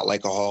probably not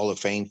like a Hall of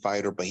Fame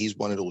fighter, but he's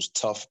one of those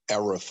tough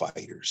era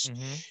fighters.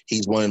 Mm-hmm.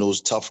 He's one of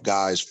those tough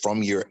guys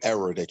from your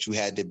era that you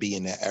had to be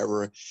in the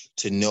era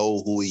to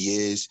know who he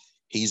is.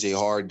 He's a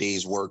hard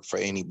day's work for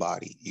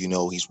anybody. You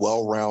know, he's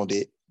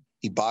well-rounded.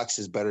 He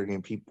boxes better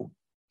than people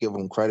give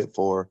him credit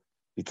for,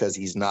 because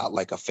he's not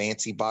like a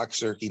fancy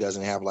boxer. He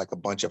doesn't have like a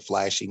bunch of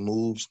flashy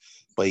moves,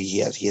 but he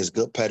has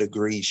good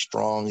pedigree, he's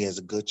strong, he has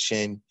a good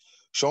chin.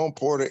 Sean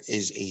Porter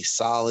is a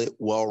solid,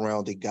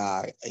 well-rounded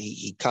guy.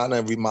 He kind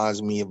of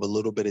reminds me of a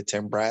little bit of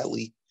Tim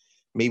Bradley,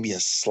 maybe a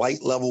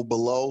slight level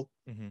below,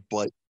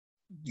 but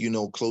you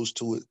know, close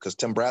to it, because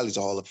Tim Bradley's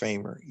a Hall of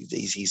Famer.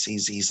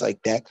 He's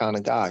like that kind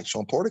of guy.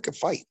 Sean Porter can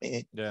fight,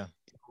 man. Yeah,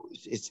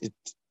 it's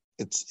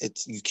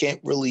you can't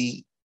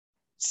really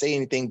say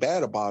anything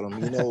bad about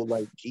him. You know,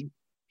 like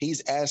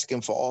he's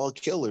asking for all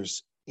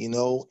killers, you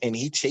know, and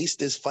he chased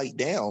this fight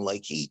down.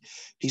 Like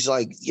he's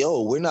like,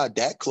 yo, we're not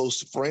that close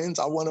to friends.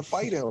 I want to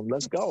fight him.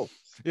 Let's go.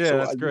 Yeah, so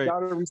that's great. You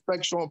gotta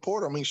respect Sean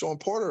Porter. I mean, Sean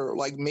Porter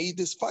like made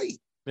this fight.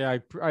 Yeah,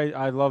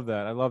 I love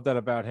that. I love that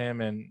about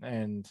him,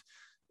 and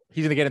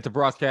he's gonna get into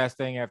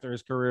broadcasting after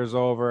his career is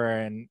over,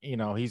 and you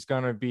know he's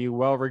gonna be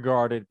well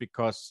regarded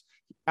because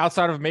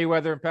outside of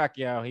Mayweather and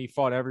Pacquiao, he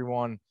fought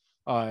everyone.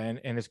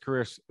 And his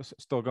career's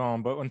still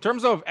going. But in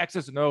terms of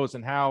X's and O's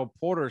and how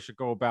Porter should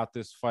go about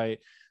this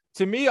fight,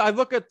 to me, I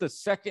look at the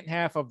second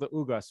half of the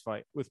Ugas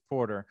fight with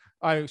Porter.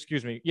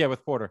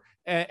 With Porter.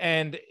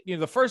 And you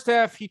know, the first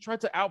half, he tried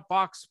to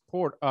outbox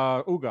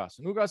Ugas.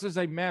 And Ugas is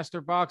a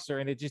master boxer,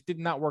 and it just did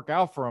not work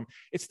out for him.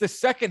 It's the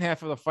second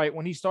half of the fight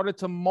when he started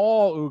to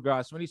maul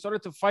Ugas, when he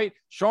started to fight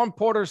Sean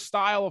Porter's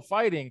style of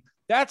fighting.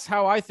 That's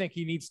how I think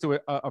he needs to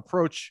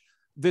approach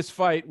this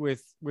fight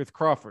with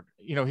Crawford.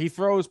 You know, he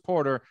throws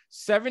Porter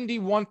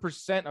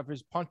 71% of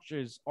his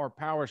punches are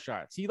power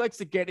shots. He likes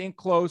to get in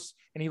close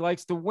and he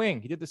likes to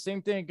wing. He did the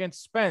same thing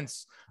against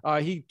Spence.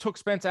 He took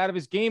Spence out of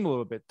his game a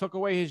little bit, took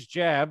away his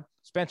jab.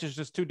 Spence is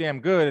just too damn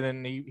good,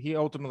 and he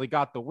ultimately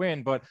got the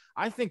win. But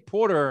I think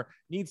Porter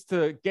needs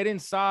to get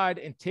inside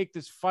and take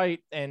this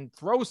fight and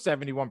throw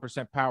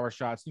 71% power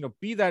shots, you know,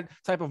 be that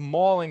type of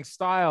mauling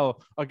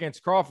style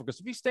against Crawford. Because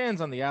if he stands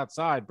on the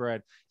outside,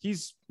 Brad,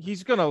 he's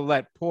going to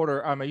let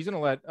he's going to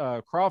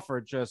let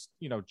Crawford just,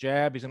 you know,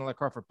 jab. He's going to let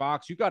Crawford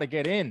box. You got to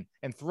get in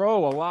and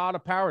throw a lot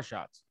of power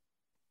shots.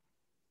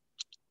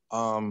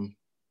 Are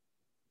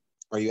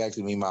you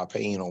asking me my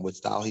opinion on what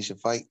style he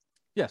should fight?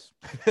 Yes.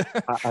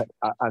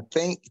 I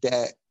think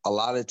that a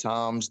lot of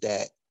times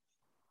that,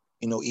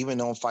 you know, even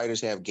though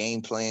fighters have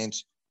game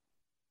plans,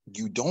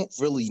 you don't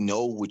really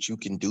know what you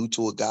can do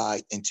to a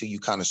guy until you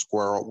kind of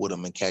square up with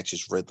him and catch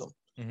his rhythm.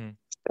 Mm-hmm.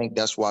 I think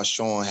that's why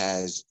Sean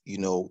has, you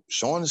know,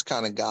 Sean is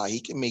kind of guy, he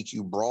can make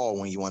you brawl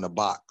when you want to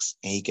box,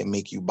 and he can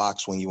make you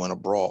box when you want to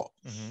brawl.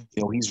 Mm-hmm.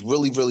 You know, he's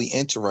really, really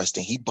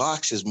interesting. He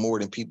boxes more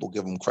than people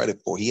give him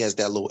credit for. He has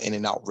that little in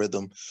and out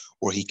rhythm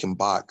where he can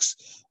box.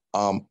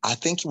 I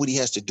think what he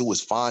has to do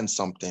is find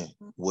something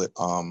with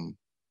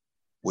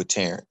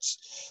Terrence.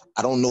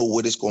 I don't know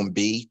what it's going to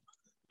be,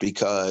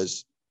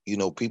 because, you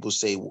know, people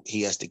say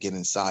he has to get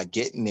inside.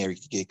 Getting there, he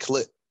could get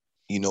clipped,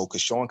 you know,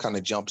 because Sean kind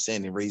of jumps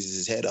in and raises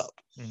his head up.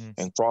 Mm-hmm.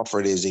 And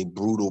Crawford is a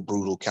brutal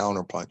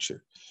counterpuncher.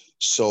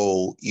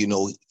 So, you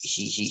know,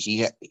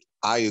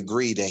 I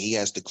agree that he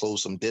has to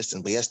close some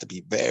distance, but he has to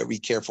be very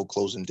careful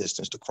closing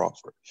distance to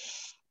Crawford.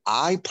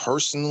 I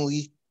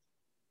personally,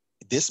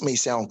 this may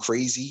sound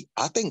crazy,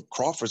 I think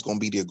Crawford's going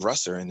to be the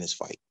aggressor in this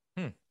fight.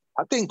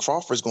 I think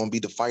Crawford's going to be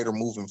the fighter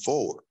moving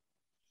forward.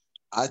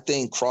 I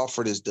think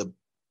Crawford is the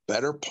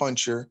better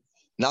puncher,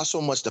 not so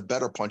much the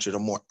better puncher, the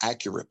more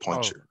accurate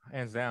puncher. Oh,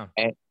 hands down.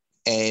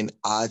 And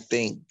I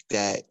think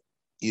that,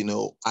 you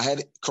know,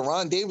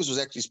 Karan Davis was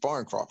actually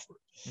sparring Crawford.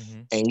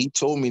 Mm-hmm. And he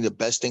told me the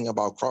best thing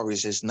about Crawford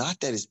is it's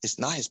not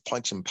his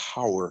punching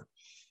power,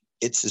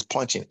 it's his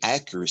punching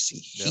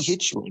accuracy. Yep. He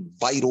hits you in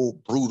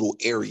vital, brutal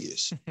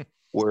areas.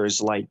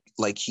 Whereas like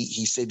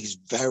he said, he's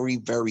very,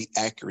 very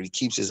accurate. He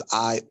keeps his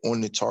eye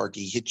on the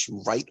target. He hits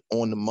you right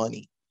on the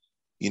money.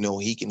 You know,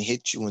 he can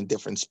hit you in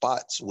different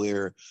spots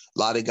where a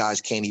lot of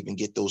guys can't even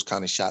get those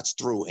kind of shots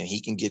through, and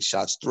he can get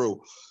shots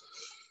through.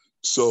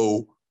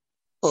 So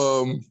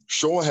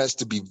Sean has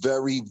to be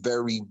very,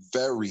 very,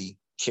 very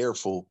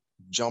careful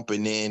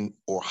jumping in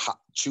or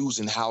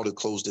choosing how to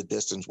close the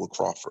distance with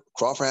Crawford.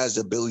 Crawford has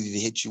the ability to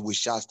hit you with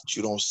shots that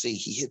you don't see.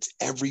 He hits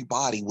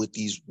everybody with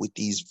these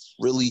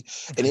really,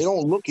 and they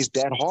don't look as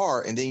that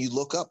hard. And then you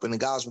look up and the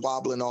guy's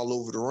wobbling all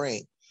over the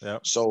ring.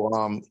 Yep.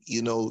 So,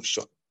 you know,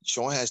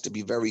 Sean has to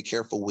be very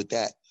careful with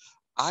that.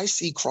 I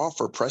see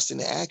Crawford pressing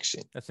the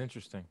action. That's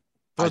interesting.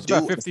 Throws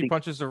about 50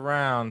 punches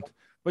around.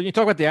 But you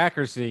talk about the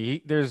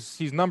accuracy.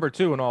 He's number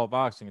 2 in all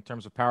boxing in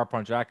terms of power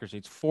punch accuracy.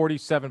 It's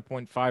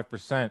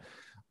 47.5%.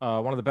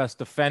 One of the best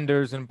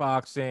defenders in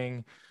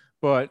boxing.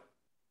 But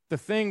the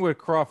thing with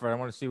Crawford, I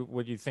want to see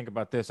what you think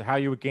about this, how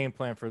you would game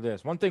plan for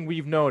this. One thing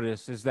we've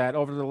noticed is that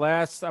over the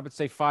last, I would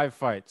say, 5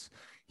 fights,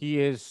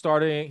 he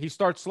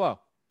starts slow.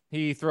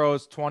 He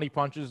throws 20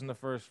 punches in the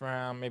first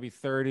round, maybe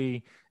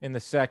 30 in the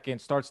second,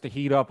 starts to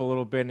heat up a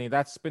little bit. And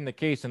that's been the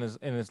case in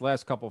his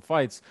last couple of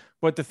fights.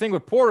 But the thing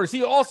with Porter is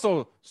he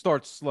also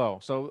starts slow.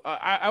 So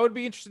I would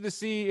be interested to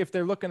see if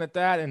they're looking at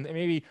that and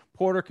maybe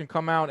Porter can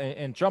come out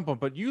and jump him.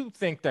 But you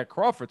think that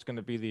Crawford's going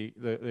to be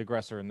the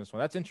aggressor in this one.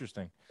 That's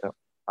interesting.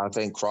 I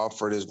think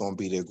Crawford is going to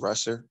be the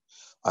aggressor.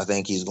 I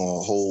think he's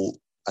going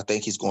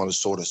to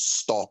sort of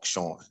stalk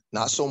Sean.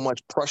 Not so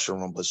much pressure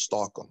him, but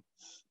stalk him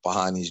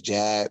behind his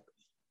jab.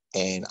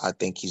 And I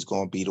think he's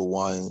going to be the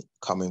one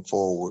coming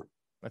forward.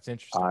 That's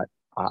interesting.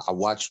 I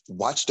watched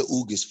the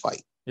Ugas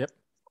fight. Yep.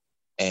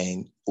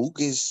 And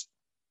Ugas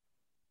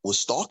was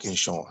stalking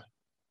Sean.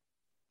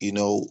 You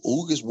know,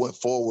 Ugas went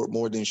forward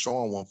more than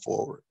Sean went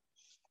forward.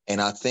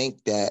 And I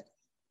think that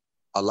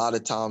a lot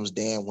of times,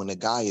 Dan, when a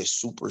guy is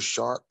super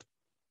sharp,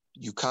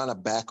 you kind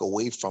of back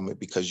away from it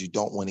because you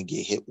don't want to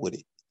get hit with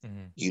it.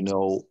 Mm-hmm. You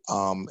know,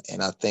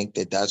 and I think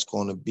that that's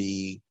going to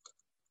be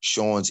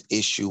Sean's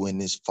issue in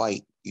this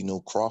fight. You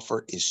know,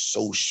 Crawford is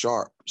so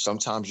sharp.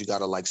 Sometimes you got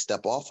to like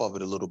step off of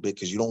it a little bit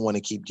because you don't want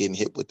to keep getting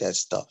hit with that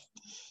stuff.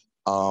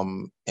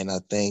 And I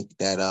think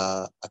that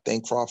I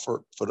think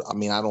Crawford I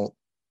don't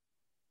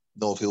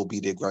know if he'll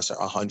be the aggressor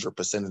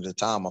 100% of the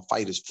time. A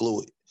fight is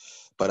fluid,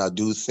 but I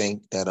do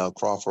think that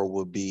Crawford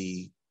would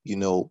be, you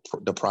know,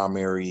 the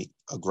primary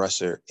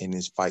aggressor in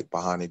this fight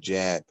behind the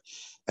jab.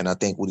 And I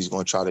think what he's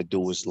going to try to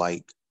do is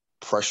like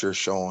pressure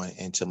Sean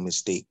into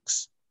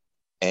mistakes.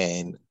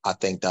 And I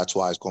think that's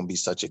why it's going to be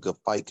such a good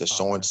fight because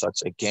Sean's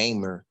such a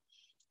gamer.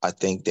 I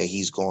think that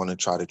he's going to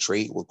try to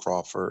trade with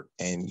Crawford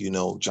and, you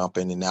know, jump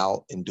in and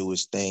out and do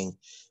his thing.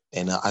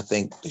 And I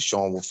think that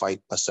Sean will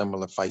fight a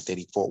similar fight that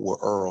he fought with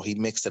Earl. He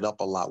mixed it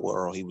up a lot with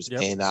Earl. He was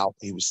in, out.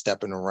 He was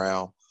stepping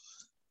around.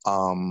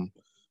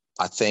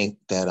 I think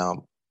that I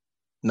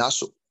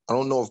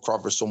don't know if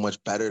Crawford's so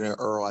much better than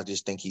Earl. I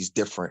just think he's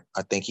different.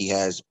 I think he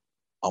has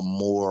a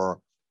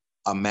more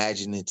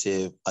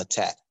imaginative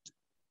attack.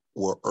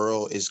 Where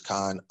Earl is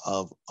kind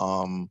of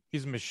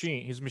he's a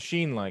machine. He's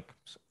machine-like.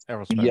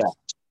 Yeah,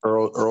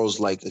 Earl's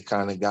like the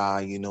kind of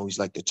guy, you know, he's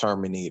like the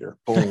Terminator.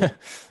 Boom.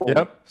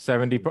 Yep,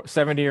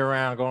 70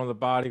 around, going to the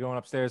body, going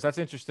upstairs. That's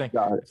interesting.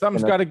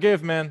 Something's got to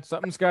give, man.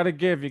 Something's got to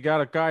give. You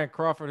got a guy in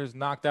Crawford who's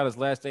knocked out his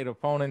last 8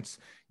 opponents.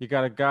 You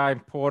got a guy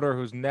in Porter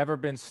who's never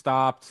been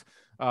stopped.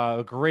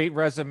 A great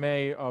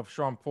resume of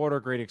Sean Porter,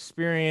 great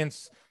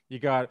experience. You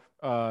got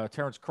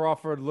Terrence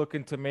Crawford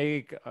looking to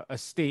make a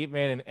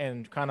statement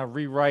and kind of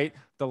rewrite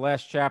the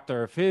last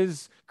chapter of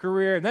his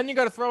career. And then you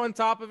got to throw on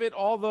top of it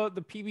all the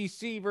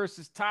PBC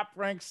versus top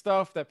ranked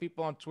stuff that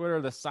people on Twitter,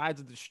 the sides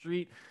of the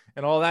street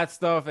and all that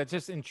stuff. It's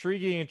just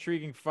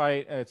intriguing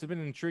fight. It's been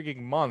an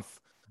intriguing month.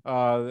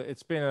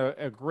 It's been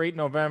a great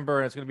November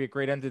and it's going to be a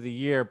great end of the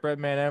year.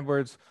 Breadman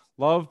Edwards,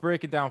 love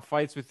breaking down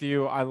fights with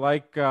you.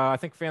 I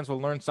think fans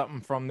will learn something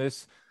from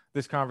this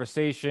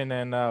conversation,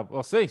 and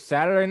we'll see.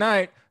 Saturday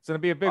night, it's going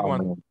to be a big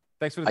one. Man.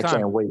 Thanks for the time. I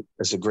can't wait.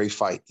 It's a great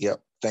fight.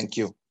 Yep. Thank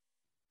you.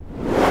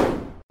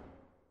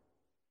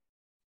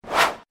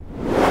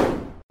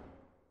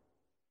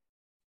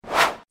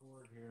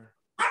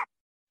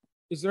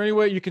 Is there any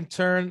way you can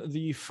turn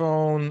the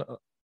phone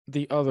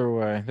the other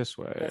way? This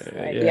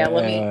way. Yeah,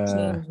 let me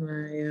change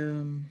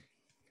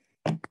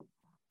my...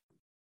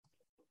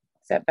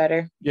 Is that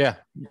better? Yeah,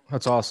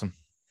 that's awesome.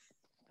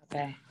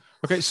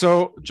 Okay,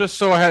 so just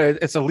so I had it,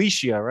 it's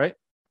Alycia, right?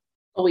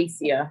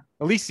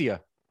 Alycia.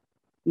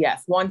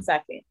 Yes, 1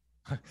 second.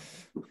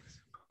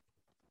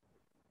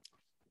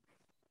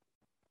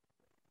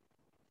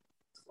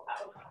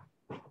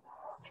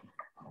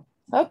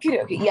 Okay.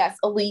 Yes,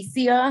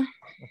 Alycia.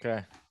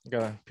 Okay,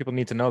 people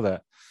need to know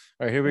that.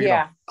 All right, here we go.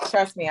 Yeah,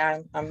 trust me,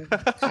 I'm on.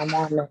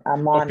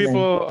 Well,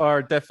 people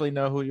are definitely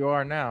know who you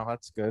are now.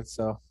 That's good.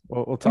 So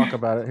we'll talk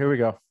about it. Here we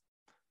go.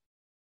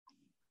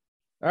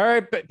 All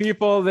right,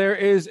 people, there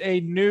is a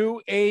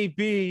new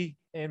AB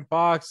in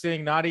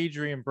boxing, not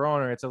Adrian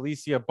Broner. It's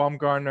Alycia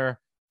Baumgardner,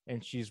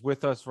 and she's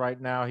with us right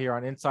now here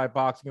on Inside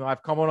Boxing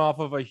Live, coming off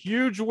of a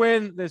huge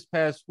win this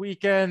past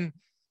weekend.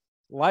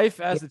 Life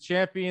as a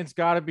champion's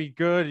got to be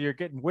good. You're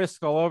getting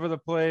whisked all over the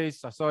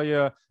place. I saw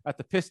you at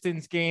the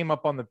Pistons game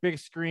up on the big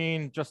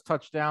screen, just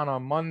touched down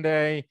on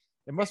Monday.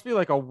 It must be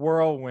like a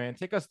whirlwind.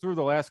 Take us through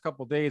the last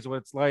couple of days, what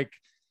it's like,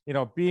 you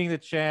know, being the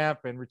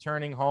champ and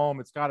returning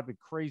home. It's got to be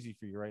crazy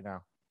for you right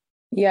now.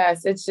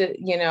 Yes, it's just,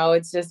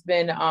 it's just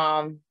been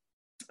a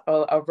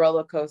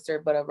roller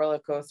coaster, but a roller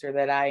coaster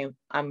that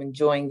I'm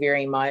enjoying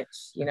very much.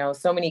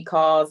 So many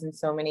calls and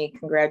so many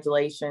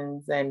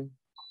congratulations and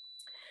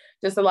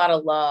just a lot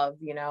of love.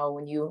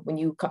 When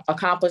you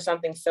accomplish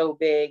something so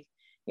big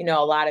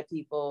a lot of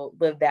people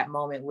live that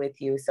moment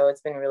with you. So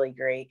it's been really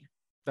great.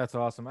 That's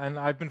awesome. And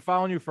I've been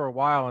following you for a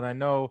while, and I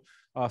know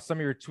some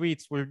of your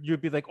tweets where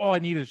you'd be like, all I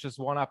need is just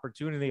one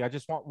opportunity. I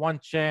just want one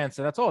chance.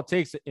 And that's all it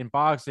takes in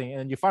boxing.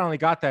 And you finally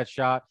got that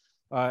shot,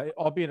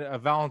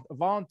 albeit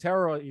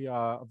voluntarily,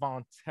 or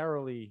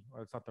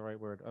it's not the right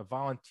word, a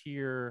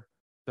volunteer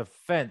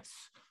defense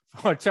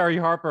for Terry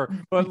Harper.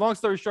 But long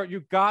story short, you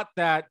got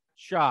that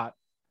shot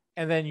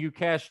and then you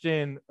cashed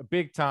in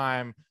big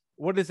time.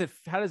 How does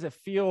it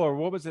feel, or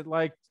what was it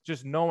like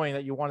just knowing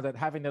that you wanted that,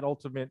 having that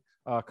ultimate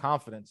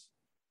confidence?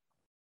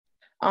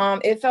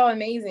 It felt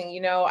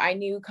amazing. I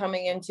knew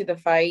coming into the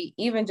fight,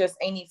 even just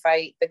any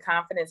fight, the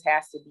confidence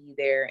has to be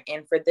there.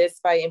 And for this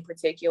fight in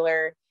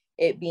particular,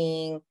 it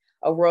being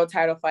a world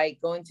title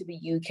fight, going to the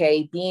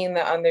UK, being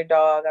the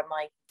underdog, I'm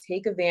like,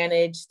 take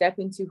advantage, step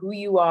into who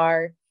you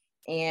are,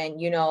 and,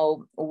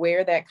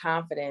 wear that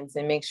confidence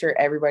and make sure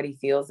everybody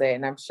feels it.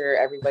 And I'm sure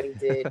everybody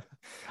did.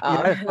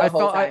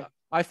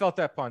 I felt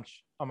that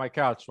punch on my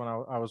couch when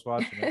I was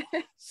watching it.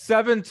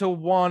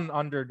 7-1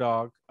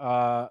 underdog.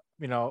 A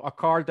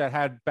card that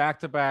had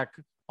back-to-back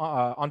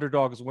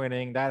underdogs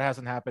winning. That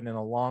hasn't happened in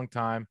a long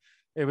time.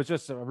 It was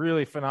just a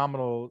really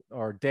phenomenal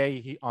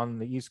day on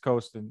the East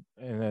Coast and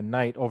a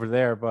night over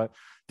there. But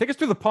take us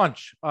through the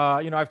punch.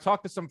 I've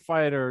talked to some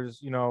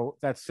fighters,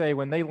 that say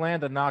when they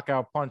land a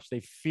knockout punch, they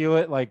feel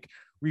it like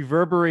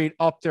reverberate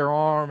up their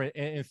arm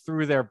and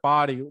through their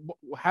body.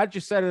 How'd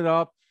you set it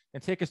up?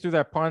 And take us through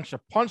that punch,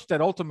 a punch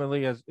that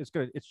ultimately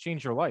it's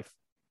changed your life.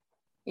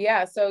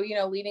 Yeah. So,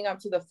 leading up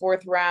to the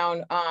fourth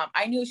round,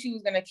 I knew she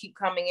was going to keep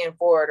coming in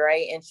forward.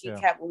 Right. And she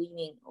kept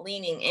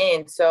leaning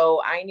in.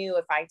 So I knew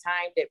if I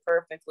timed it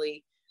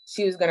perfectly,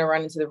 she was going to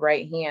run into the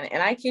right hand.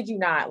 And I kid you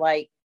not,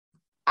 like,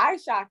 I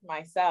shocked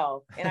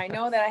myself, and I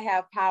know that I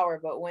have power,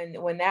 but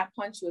when that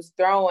punch was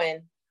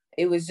thrown,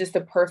 it was just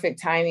the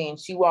perfect timing, and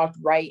she walked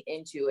right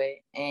into it.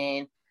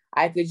 And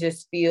I could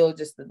just feel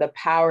just the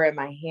power in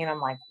my hand. I'm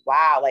like,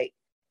 wow, like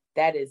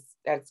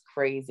that's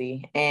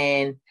crazy.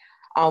 And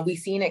we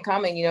seen it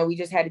coming, we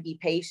just had to be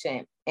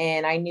patient.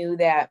 And I knew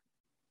that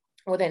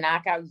with a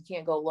knockout, you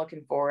can't go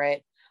looking for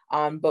it.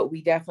 But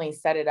we definitely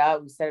set it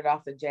up. We set it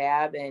off the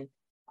jab, and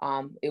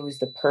it was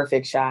the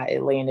perfect shot.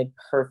 It landed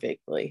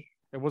perfectly.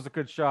 It was a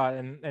good shot.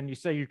 And you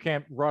say you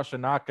can't rush a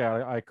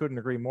knockout. I couldn't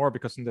agree more,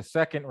 because in the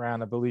second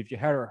round, I believe you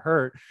had her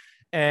hurt.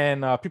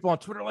 And people on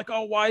Twitter are like,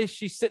 oh, why is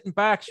she sitting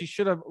back? She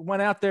should have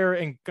went out there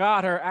and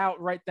got her out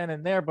right then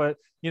and there. But,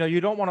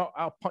 you don't want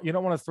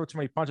to throw too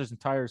many punches and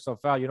tire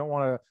yourself out. You don't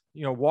want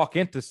to, walk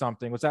into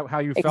something. Was that how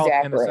you felt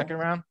in the second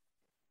round?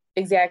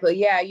 Exactly.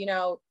 Yeah.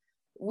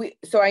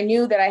 So I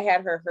knew that I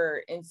had her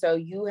hurt. And so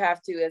you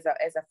have to, as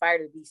a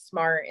fighter, be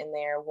smart in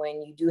there.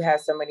 When you do have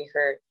somebody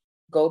hurt,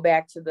 go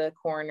back to the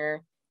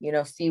corner,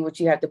 see what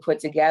you have to put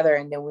together.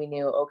 And then we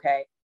knew,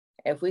 okay,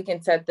 if we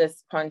can set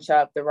this punch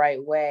up the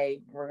right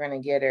way, we're going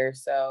to get her.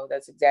 So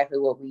that's exactly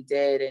what we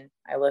did. And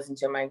I listened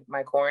to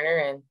my corner,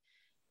 and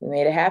we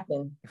made it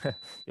happen.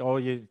 Oh,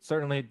 you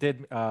certainly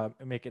did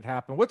make it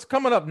happen. What's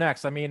coming up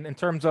next? I mean, in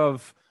terms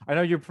of, I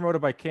know you're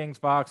promoted by King's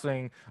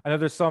Boxing. I know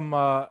there's some,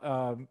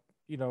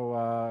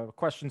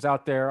 questions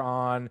out there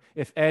on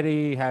if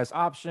Eddie has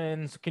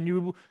options. Can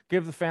you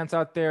give the fans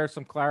out there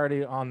some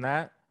clarity on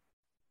that?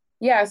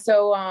 Yeah.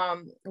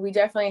 So we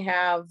definitely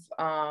have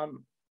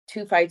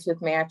 2 fights with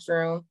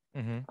Matchroom.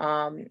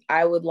 Mm-hmm.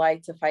 I would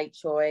like to fight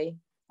Choi.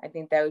 I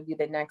think that would be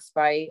the next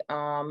fight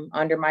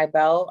under my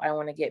belt. I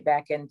want to get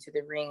back into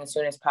the ring as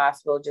soon as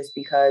possible, just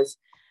because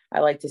I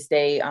like to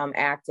stay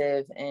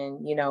active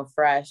and,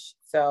 fresh.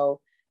 So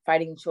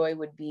fighting Choi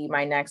would be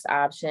my next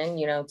option,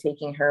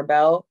 taking her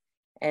belt,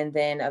 and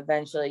then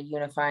eventually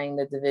unifying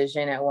the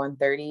division at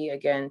 130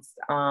 against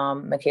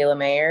Michaela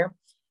Mayer,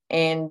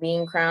 and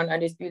being crowned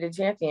undisputed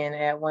champion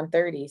at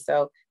 130.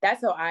 So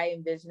that's how I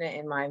envision it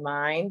in my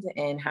mind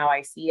and how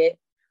I see it.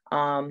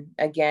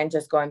 Again,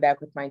 just going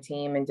back with my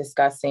team and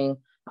discussing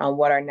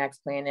what our next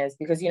plan is,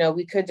 because,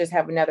 we could just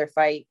have another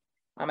fight.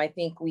 I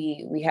think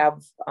we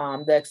have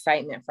the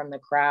excitement from the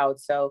crowd.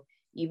 So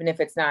even if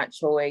it's not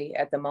Choi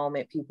at the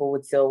moment, people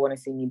would still want to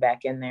see me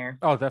back in there.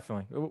 Oh,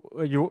 definitely.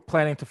 Are you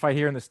planning to fight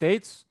here in the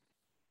States?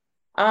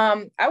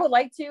 I would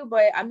like to,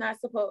 but I'm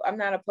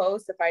not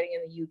opposed to fighting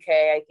in the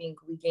UK. I think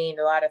we gained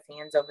a lot of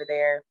fans over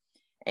there.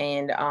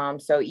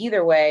 And so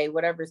either way,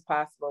 whatever's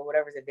possible,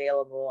 whatever's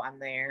available, I'm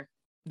there.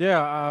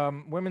 Yeah,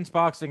 women's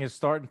boxing is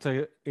starting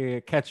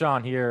to catch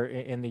on here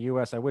in the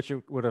U.S. I wish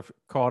it would have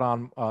caught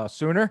on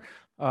sooner.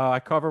 I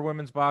cover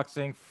women's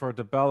boxing for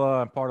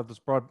DeBella and part of this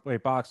Broadway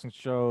boxing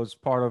shows,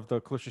 part of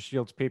the Clarissa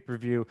Shields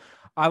pay-per-view.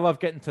 I love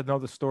getting to know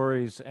the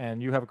stories,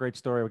 and you have a great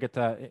story. We'll get to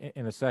that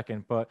in a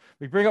second. But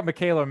we bring up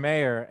Michaela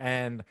Mayer,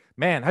 and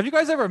man, have you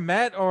guys ever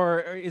met,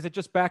 or is it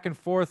just back and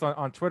forth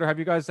on Twitter? Have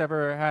you guys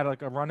ever had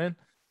like a run-in?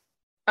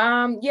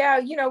 Yeah,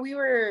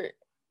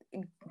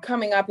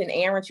 coming up in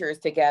amateurs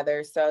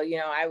together. So,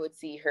 I would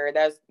see her.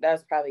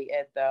 That's probably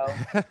it though.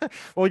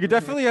 Well, you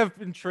definitely have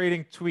been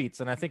trading tweets,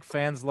 and I think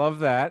fans love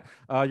that.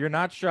 You're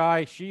not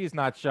shy. She's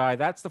not shy.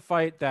 That's the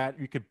fight that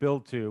you could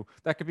build to.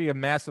 That could be a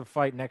massive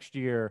fight next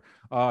year.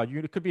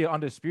 It could be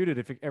undisputed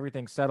if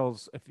everything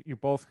settles, if you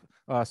both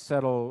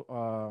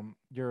settle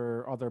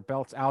your other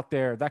belts out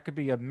there. That could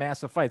be a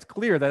massive fight. It's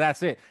clear that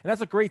that's it. And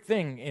that's a great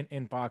thing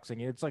in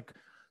boxing. It's like,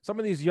 some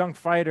of these young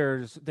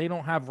fighters, they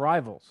don't have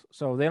rivals.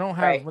 So they don't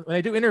have, right. When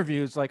they do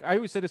interviews, like I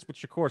always say this with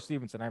Shakur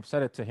Stevenson, I've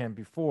said it to him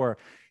before.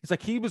 It's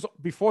like he was,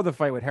 before the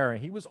fight with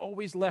Herring, he was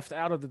always left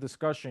out of the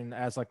discussion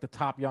as like the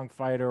top young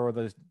fighter or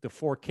the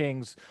four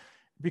kings,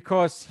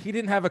 because he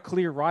didn't have a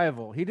clear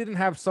rival. He didn't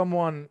have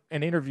someone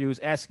in interviews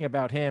asking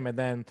about him and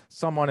then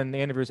someone in the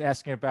interviews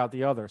asking about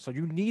the other. So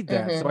you need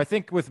that. Mm-hmm. So I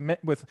think with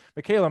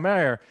Mikaela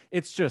Mayer,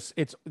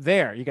 it's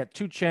there. You got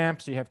two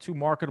champs, you have two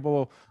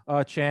marketable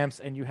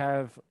champs, and you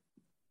have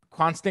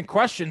constant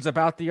questions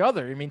about the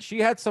other. I mean, she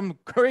had some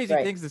crazy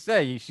things to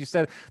say. She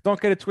said, "Don't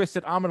get it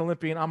twisted. I'm an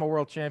Olympian. I'm a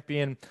world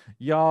champion.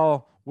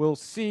 Y'all will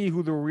see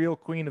who the real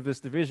queen of this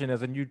division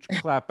is." And you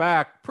clap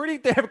back pretty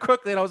damn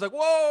quickly. And I was like,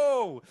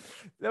 "Whoa,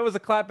 that was a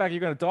clap back. You're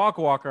going to dog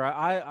walk her."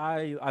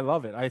 I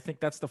love it. I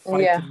think that's the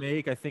fight to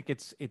make. I think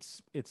it's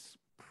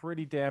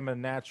pretty damn a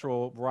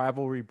natural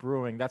rivalry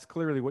brewing. That's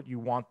clearly what you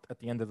want at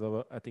the end of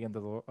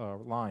the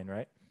line,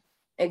 right?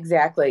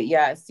 Exactly.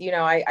 Yes.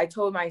 I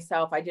told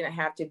myself I didn't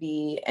have to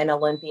be an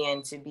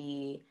Olympian to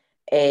be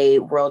a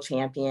world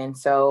champion.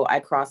 So I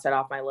crossed that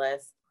off my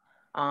list.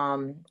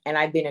 And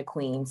I've been a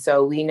queen.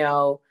 So we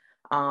know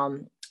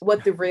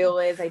what the real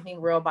is. I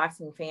think real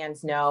boxing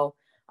fans know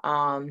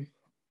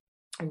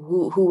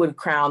who would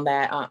crown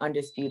that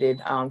undisputed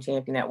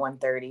champion at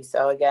 130.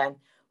 So again,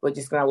 we're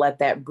just going to let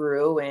that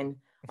brew and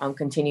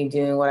continue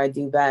doing what I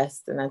do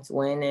best, and that's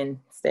win and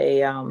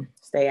stay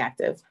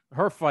active.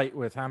 Her fight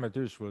with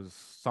Hamadouche was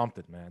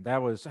something, man.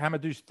 That was,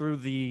 Hamadouche threw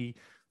the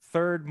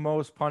third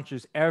most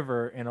punches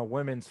ever in a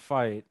women's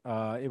fight.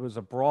 It was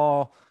a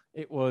brawl.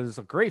 It was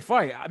a great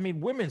fight. I mean,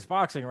 women's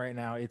boxing right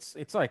now, it's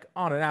like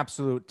on an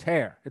absolute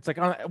tear. It's like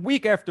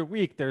week after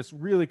week, there's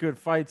really good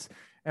fights.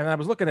 And I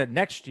was looking at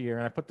next year,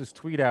 and I put this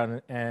tweet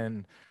out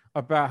and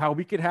about how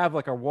we could have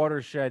like a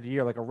watershed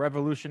year, like a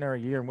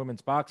revolutionary year in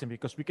women's boxing,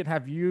 because we could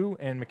have you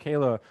and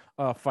Mikaela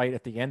fight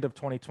at the end of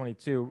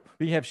 2022.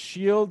 We have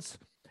Shields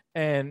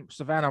and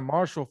Savannah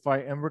Marshall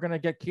fight, and we're going to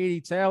get Katie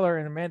Taylor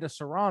and Amanda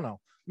Serrano.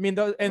 I mean,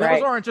 those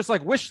aren't just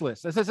like wish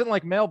lists. This isn't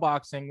like male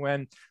boxing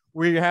when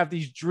we have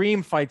these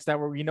dream fights that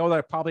we know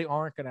that probably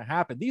aren't going to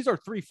happen. These are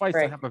three fights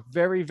that have a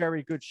very,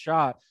 very good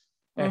shot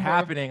at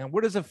happening. And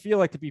what does it feel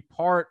like to be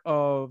part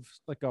of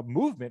like a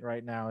movement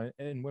right now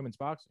in women's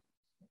boxing?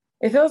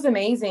 It feels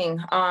amazing.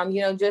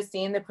 Just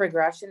seeing the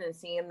progression and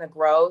seeing the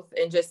growth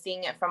and just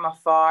seeing it from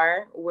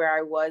afar where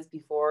I was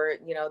before,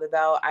 the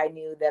belt. I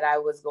knew that I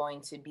was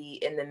going to be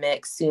in the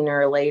mix sooner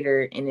or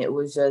later, and it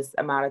was just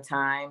a matter of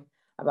time,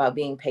 about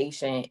being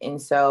patient.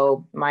 And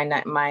so my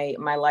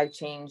life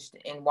changed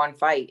in one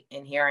fight,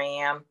 and here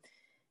I am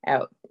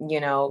at,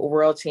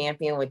 world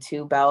champion with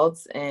two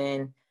belts,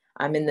 and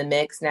I'm in the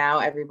mix now.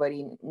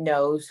 Everybody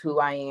knows who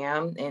I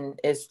am and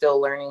is still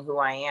learning who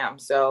I am.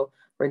 So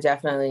we're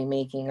definitely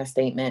making a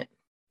statement.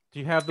 Do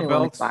you have the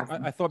belt?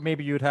 I thought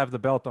maybe you'd have the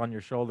belt on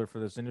your shoulder for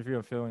this interview.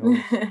 I'm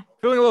feeling a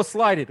little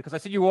slighted because I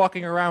see you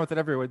walking around with it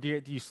everywhere.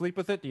 Do you sleep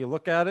with it? Do you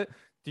look at it?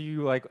 Do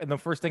you like in the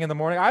first thing in the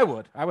morning? I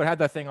would have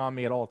that thing on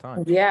me at all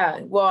times. Yeah.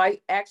 Well,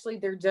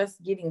 they're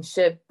just getting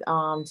shipped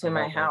to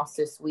my house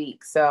this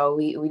week. So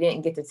we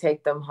didn't get to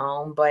take them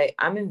home, but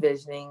I'm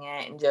envisioning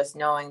it and just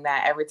knowing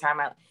that every time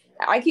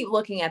I keep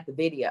looking at the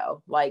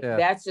video,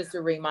 that's just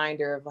a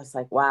reminder of us,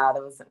 like, wow,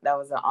 that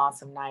was an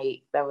awesome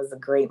night. That was a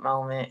great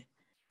moment.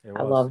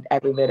 I loved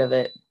every bit of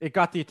it. It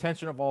got the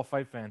attention of all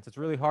fight fans. It's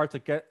really hard to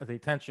get the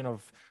attention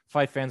of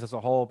fight fans as a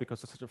whole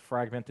because it's such a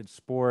fragmented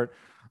sport.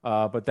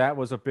 But that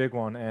was a big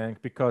one,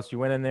 and because you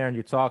went in there and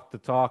you talked the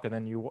talk and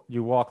then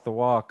you walked the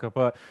walk.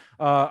 But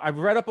I've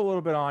read up a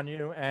little bit on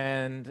you,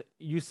 and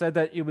you said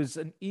that it was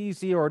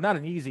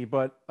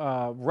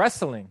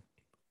wrestling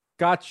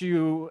got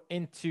you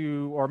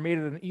into, or made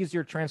it an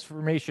easier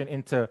transformation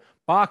into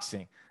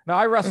boxing. Now,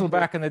 I wrestled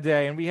back in the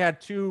day, and we had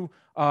two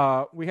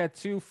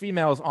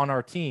females on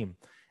our team,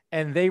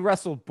 and they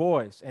wrestled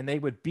boys, and they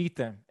would beat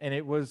them. And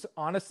it was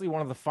honestly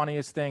one of the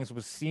funniest things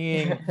was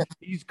seeing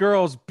these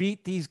girls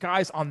beat these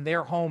guys on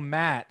their home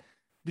mat.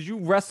 Did you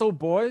wrestle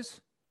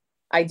boys?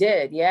 I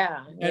did,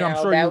 yeah. And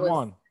I'm sure you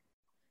won.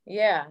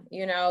 Yeah,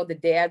 the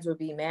dads would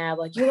be mad,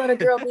 like, you let a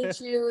girl beat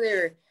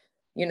you.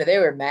 They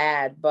were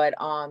mad, but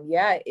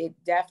it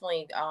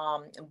definitely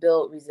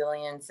built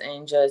resilience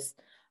and just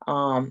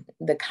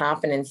the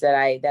confidence that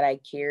I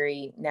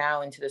carry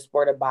now into the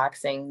sport of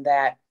boxing,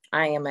 that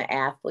I am an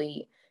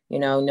athlete,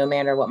 no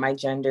matter what my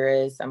gender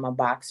is. I'm a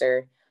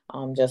boxer,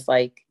 just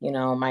like,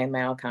 my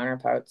male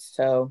counterparts.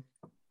 So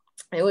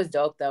it was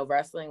dope though.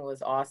 Wrestling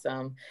was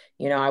awesome.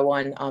 I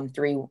won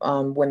 3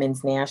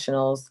 women's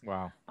nationals.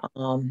 Wow.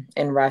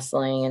 In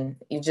wrestling, and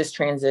you just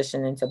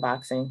transition into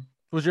boxing.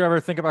 Would you ever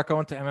think about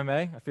going to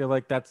MMA? I feel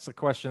like that's a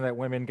question that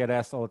women get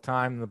asked all the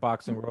time in the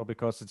boxing world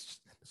because it's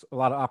a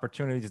lot of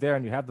opportunities there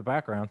and you have the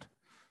background.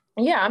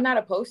 Yeah, I'm not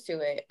opposed to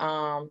it.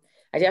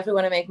 I definitely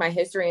want to make my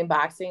history in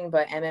boxing,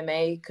 but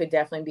MMA could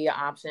definitely be an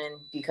option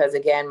because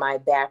again, my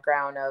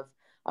background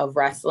of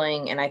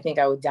wrestling, and I think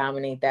I would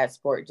dominate that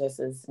sport just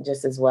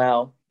as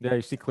well. Yeah,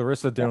 you see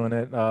Clarissa doing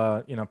it.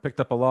 Picked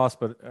up a loss,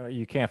 but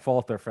you can't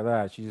fault her for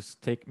that. She's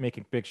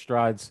making big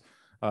strides.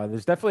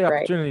 There's definitely Right.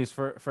 opportunities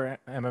for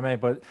MMA,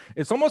 but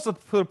it's almost to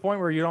the point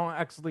where you don't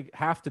actually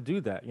have to do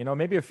that.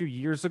 Maybe a few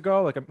years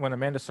ago, like when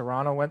Amanda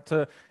Serrano went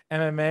to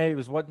MMA,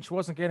 she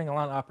wasn't getting a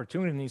lot of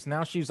opportunities.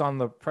 Now she's on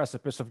the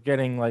precipice of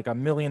getting like $1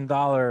 million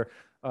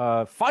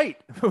fight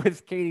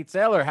with Katie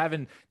Taylor.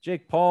 Having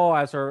Jake Paul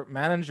as her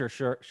manager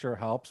sure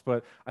helps,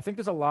 but I think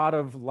there's a lot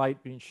of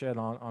light being shed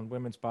on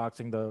women's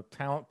boxing. The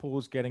talent pool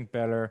is getting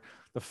better.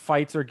 The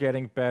fights are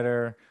getting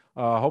better.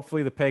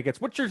 Hopefully the pay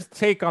gets. What's your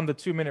take on the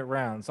 2-minute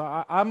rounds?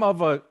 I'm of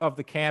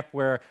the camp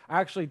where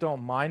I actually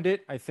don't mind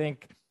it. I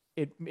think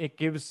it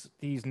gives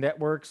these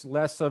networks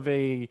less of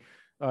a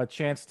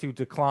chance to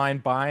decline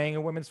buying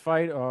a women's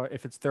fight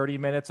if it's 30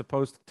 minutes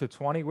opposed to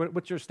 20.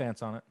 What's your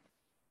stance on it?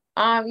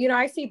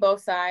 I see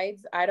both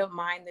sides. I don't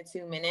mind the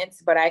 2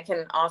 minutes, but I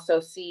can also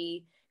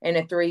see in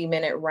a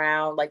 3-minute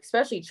round, like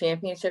especially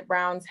championship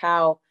rounds,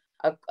 how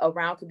a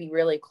round could be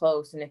really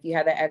close. And if you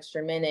had that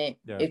extra minute,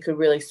 it could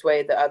really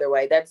sway the other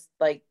way. That's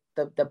like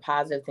the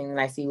positive thing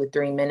that I see with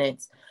 3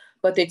 minutes.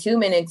 But the 2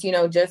 minutes,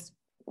 just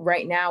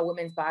right now,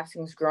 women's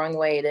boxing is growing the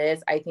way it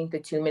is. I think the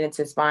 2 minutes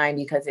is fine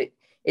because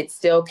it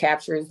still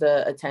captures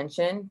the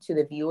attention to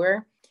the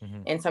viewer.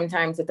 Mm-hmm. And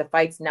sometimes if the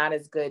fight's not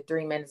as good,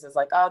 3 minutes is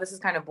like, oh, this is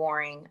kind of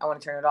boring. I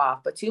want to turn it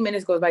off. But 2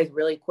 minutes goes by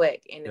really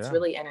quick, and it's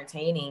really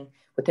entertaining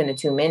within the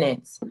 2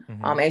 minutes.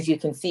 Mm-hmm. As you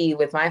can see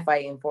with my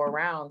fight in 4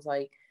 rounds,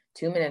 like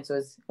 2 minutes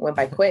went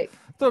by quick.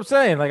 That's what I'm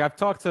saying. Like I've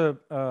talked to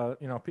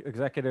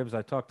executives,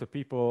 I talked to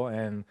people,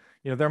 and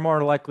they're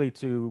more likely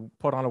to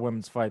put on a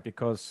women's fight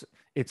because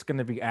it's going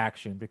to be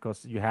action,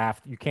 because you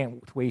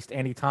can't waste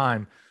any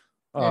time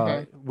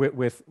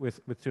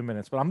with 2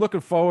 minutes. But I'm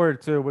looking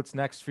forward to what's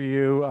next for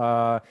you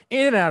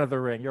in and out of the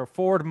ring. You're a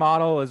forward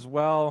model as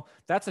well.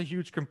 That's a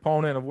huge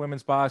component of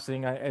women's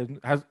boxing.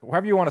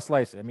 However you want to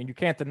slice it. I mean, you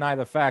can't deny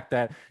the fact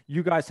that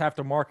you guys have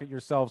to market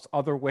yourselves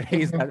other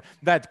ways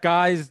that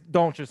guys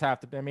don't just have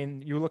to. I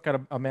mean, you look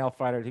at a male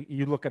fighter,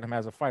 you look at him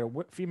as a fighter.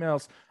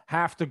 Females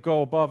have to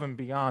go above and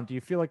beyond. Do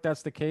you feel like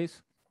that's the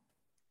case?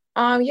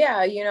 Yeah,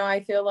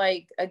 I feel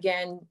like,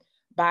 again,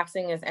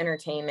 boxing is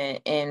entertainment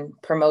and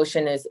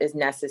promotion is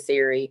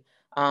necessary,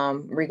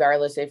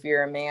 regardless if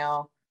you're a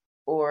male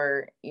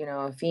or,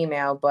 a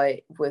female.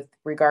 But with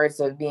regards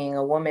to being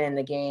a woman in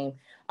the game,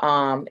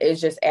 it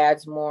just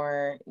adds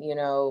more,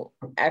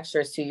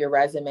 extras to your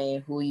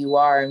resume, who you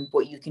are and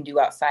what you can do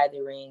outside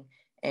the ring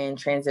and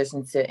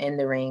transition to in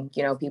the ring.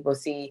 People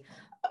see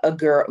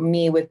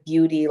me with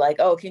beauty, like,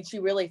 oh, can she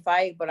really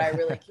fight? But I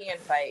really can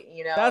fight,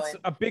 That's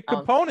a big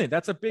component.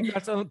 That's a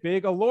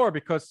big allure,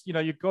 because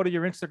you go to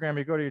your Instagram,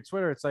 you go to your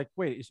Twitter, it's like,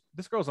 wait,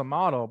 this girl's a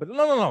model, but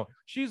no,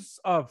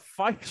 she's a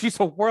fight. She's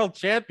a world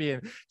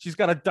champion. She's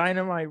got a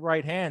dynamite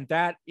right hand.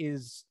 That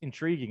is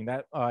intriguing.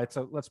 That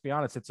let's be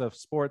honest, it's a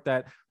sport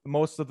that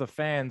most of the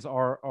fans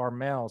are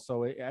male.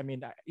 So I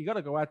mean, you got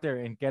to go out there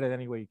and get it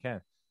any way you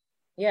can.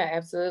 Yeah,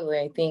 absolutely.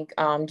 I think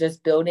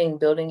just building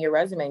your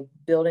resume,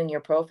 building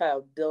your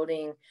profile,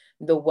 building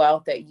the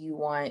wealth that you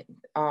want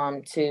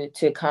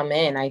to come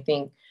in. I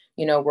think,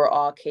 we're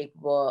all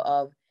capable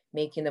of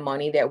making the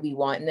money that we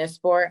want in this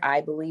sport.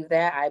 I believe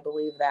that. I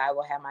believe that I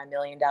will have my $1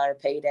 million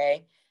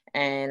payday,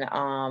 and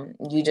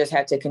you just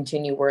have to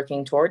continue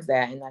working towards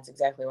that. And that's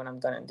exactly what I'm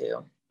going to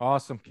do.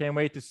 Awesome. Can't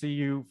wait to see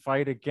you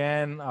fight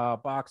again.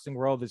 Boxing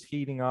world is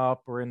heating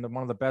up. We're in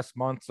one of the best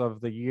months of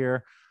the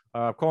year.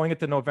 Calling it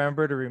the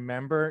November to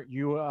remember.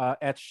 You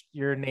etched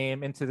your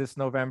name into this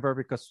November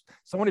because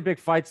so many big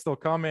fights still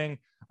coming.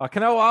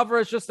 Canelo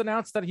Alvarez just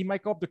announced that he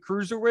might go up to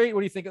cruiserweight. What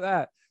do you think of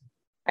that?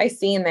 I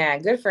seen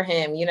that. Good for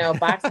him.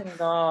 Boxing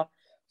is all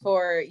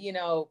for,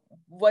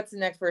 what's the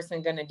next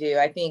person going to do?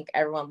 I think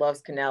everyone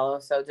loves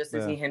Canelo. So just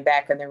to see him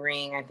back in the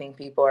ring, I think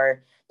people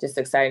are just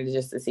excited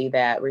just to see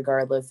that,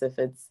 regardless if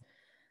it's,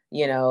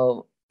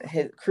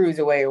 his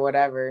cruiserweight or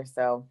whatever.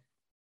 So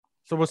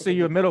we'll see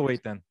you at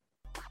middleweight then.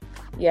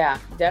 Yeah,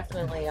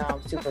 definitely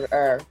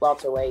super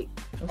welterweight.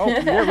 Oh,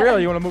 yeah,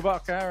 really? You want to move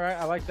up? Okay, all right.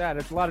 I like that.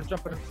 There's a lot of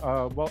jumping,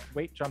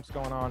 weight jumps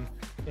going on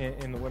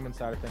in the women's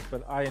side of things,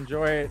 but I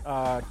enjoy it.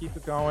 Keep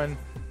it going,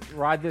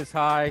 ride this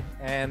high,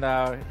 and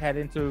head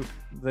into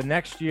the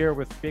next year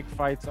with big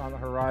fights on the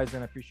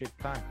horizon. I appreciate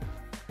the time.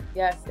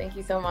 Yes, thank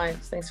you so much.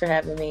 Thanks for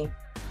having me.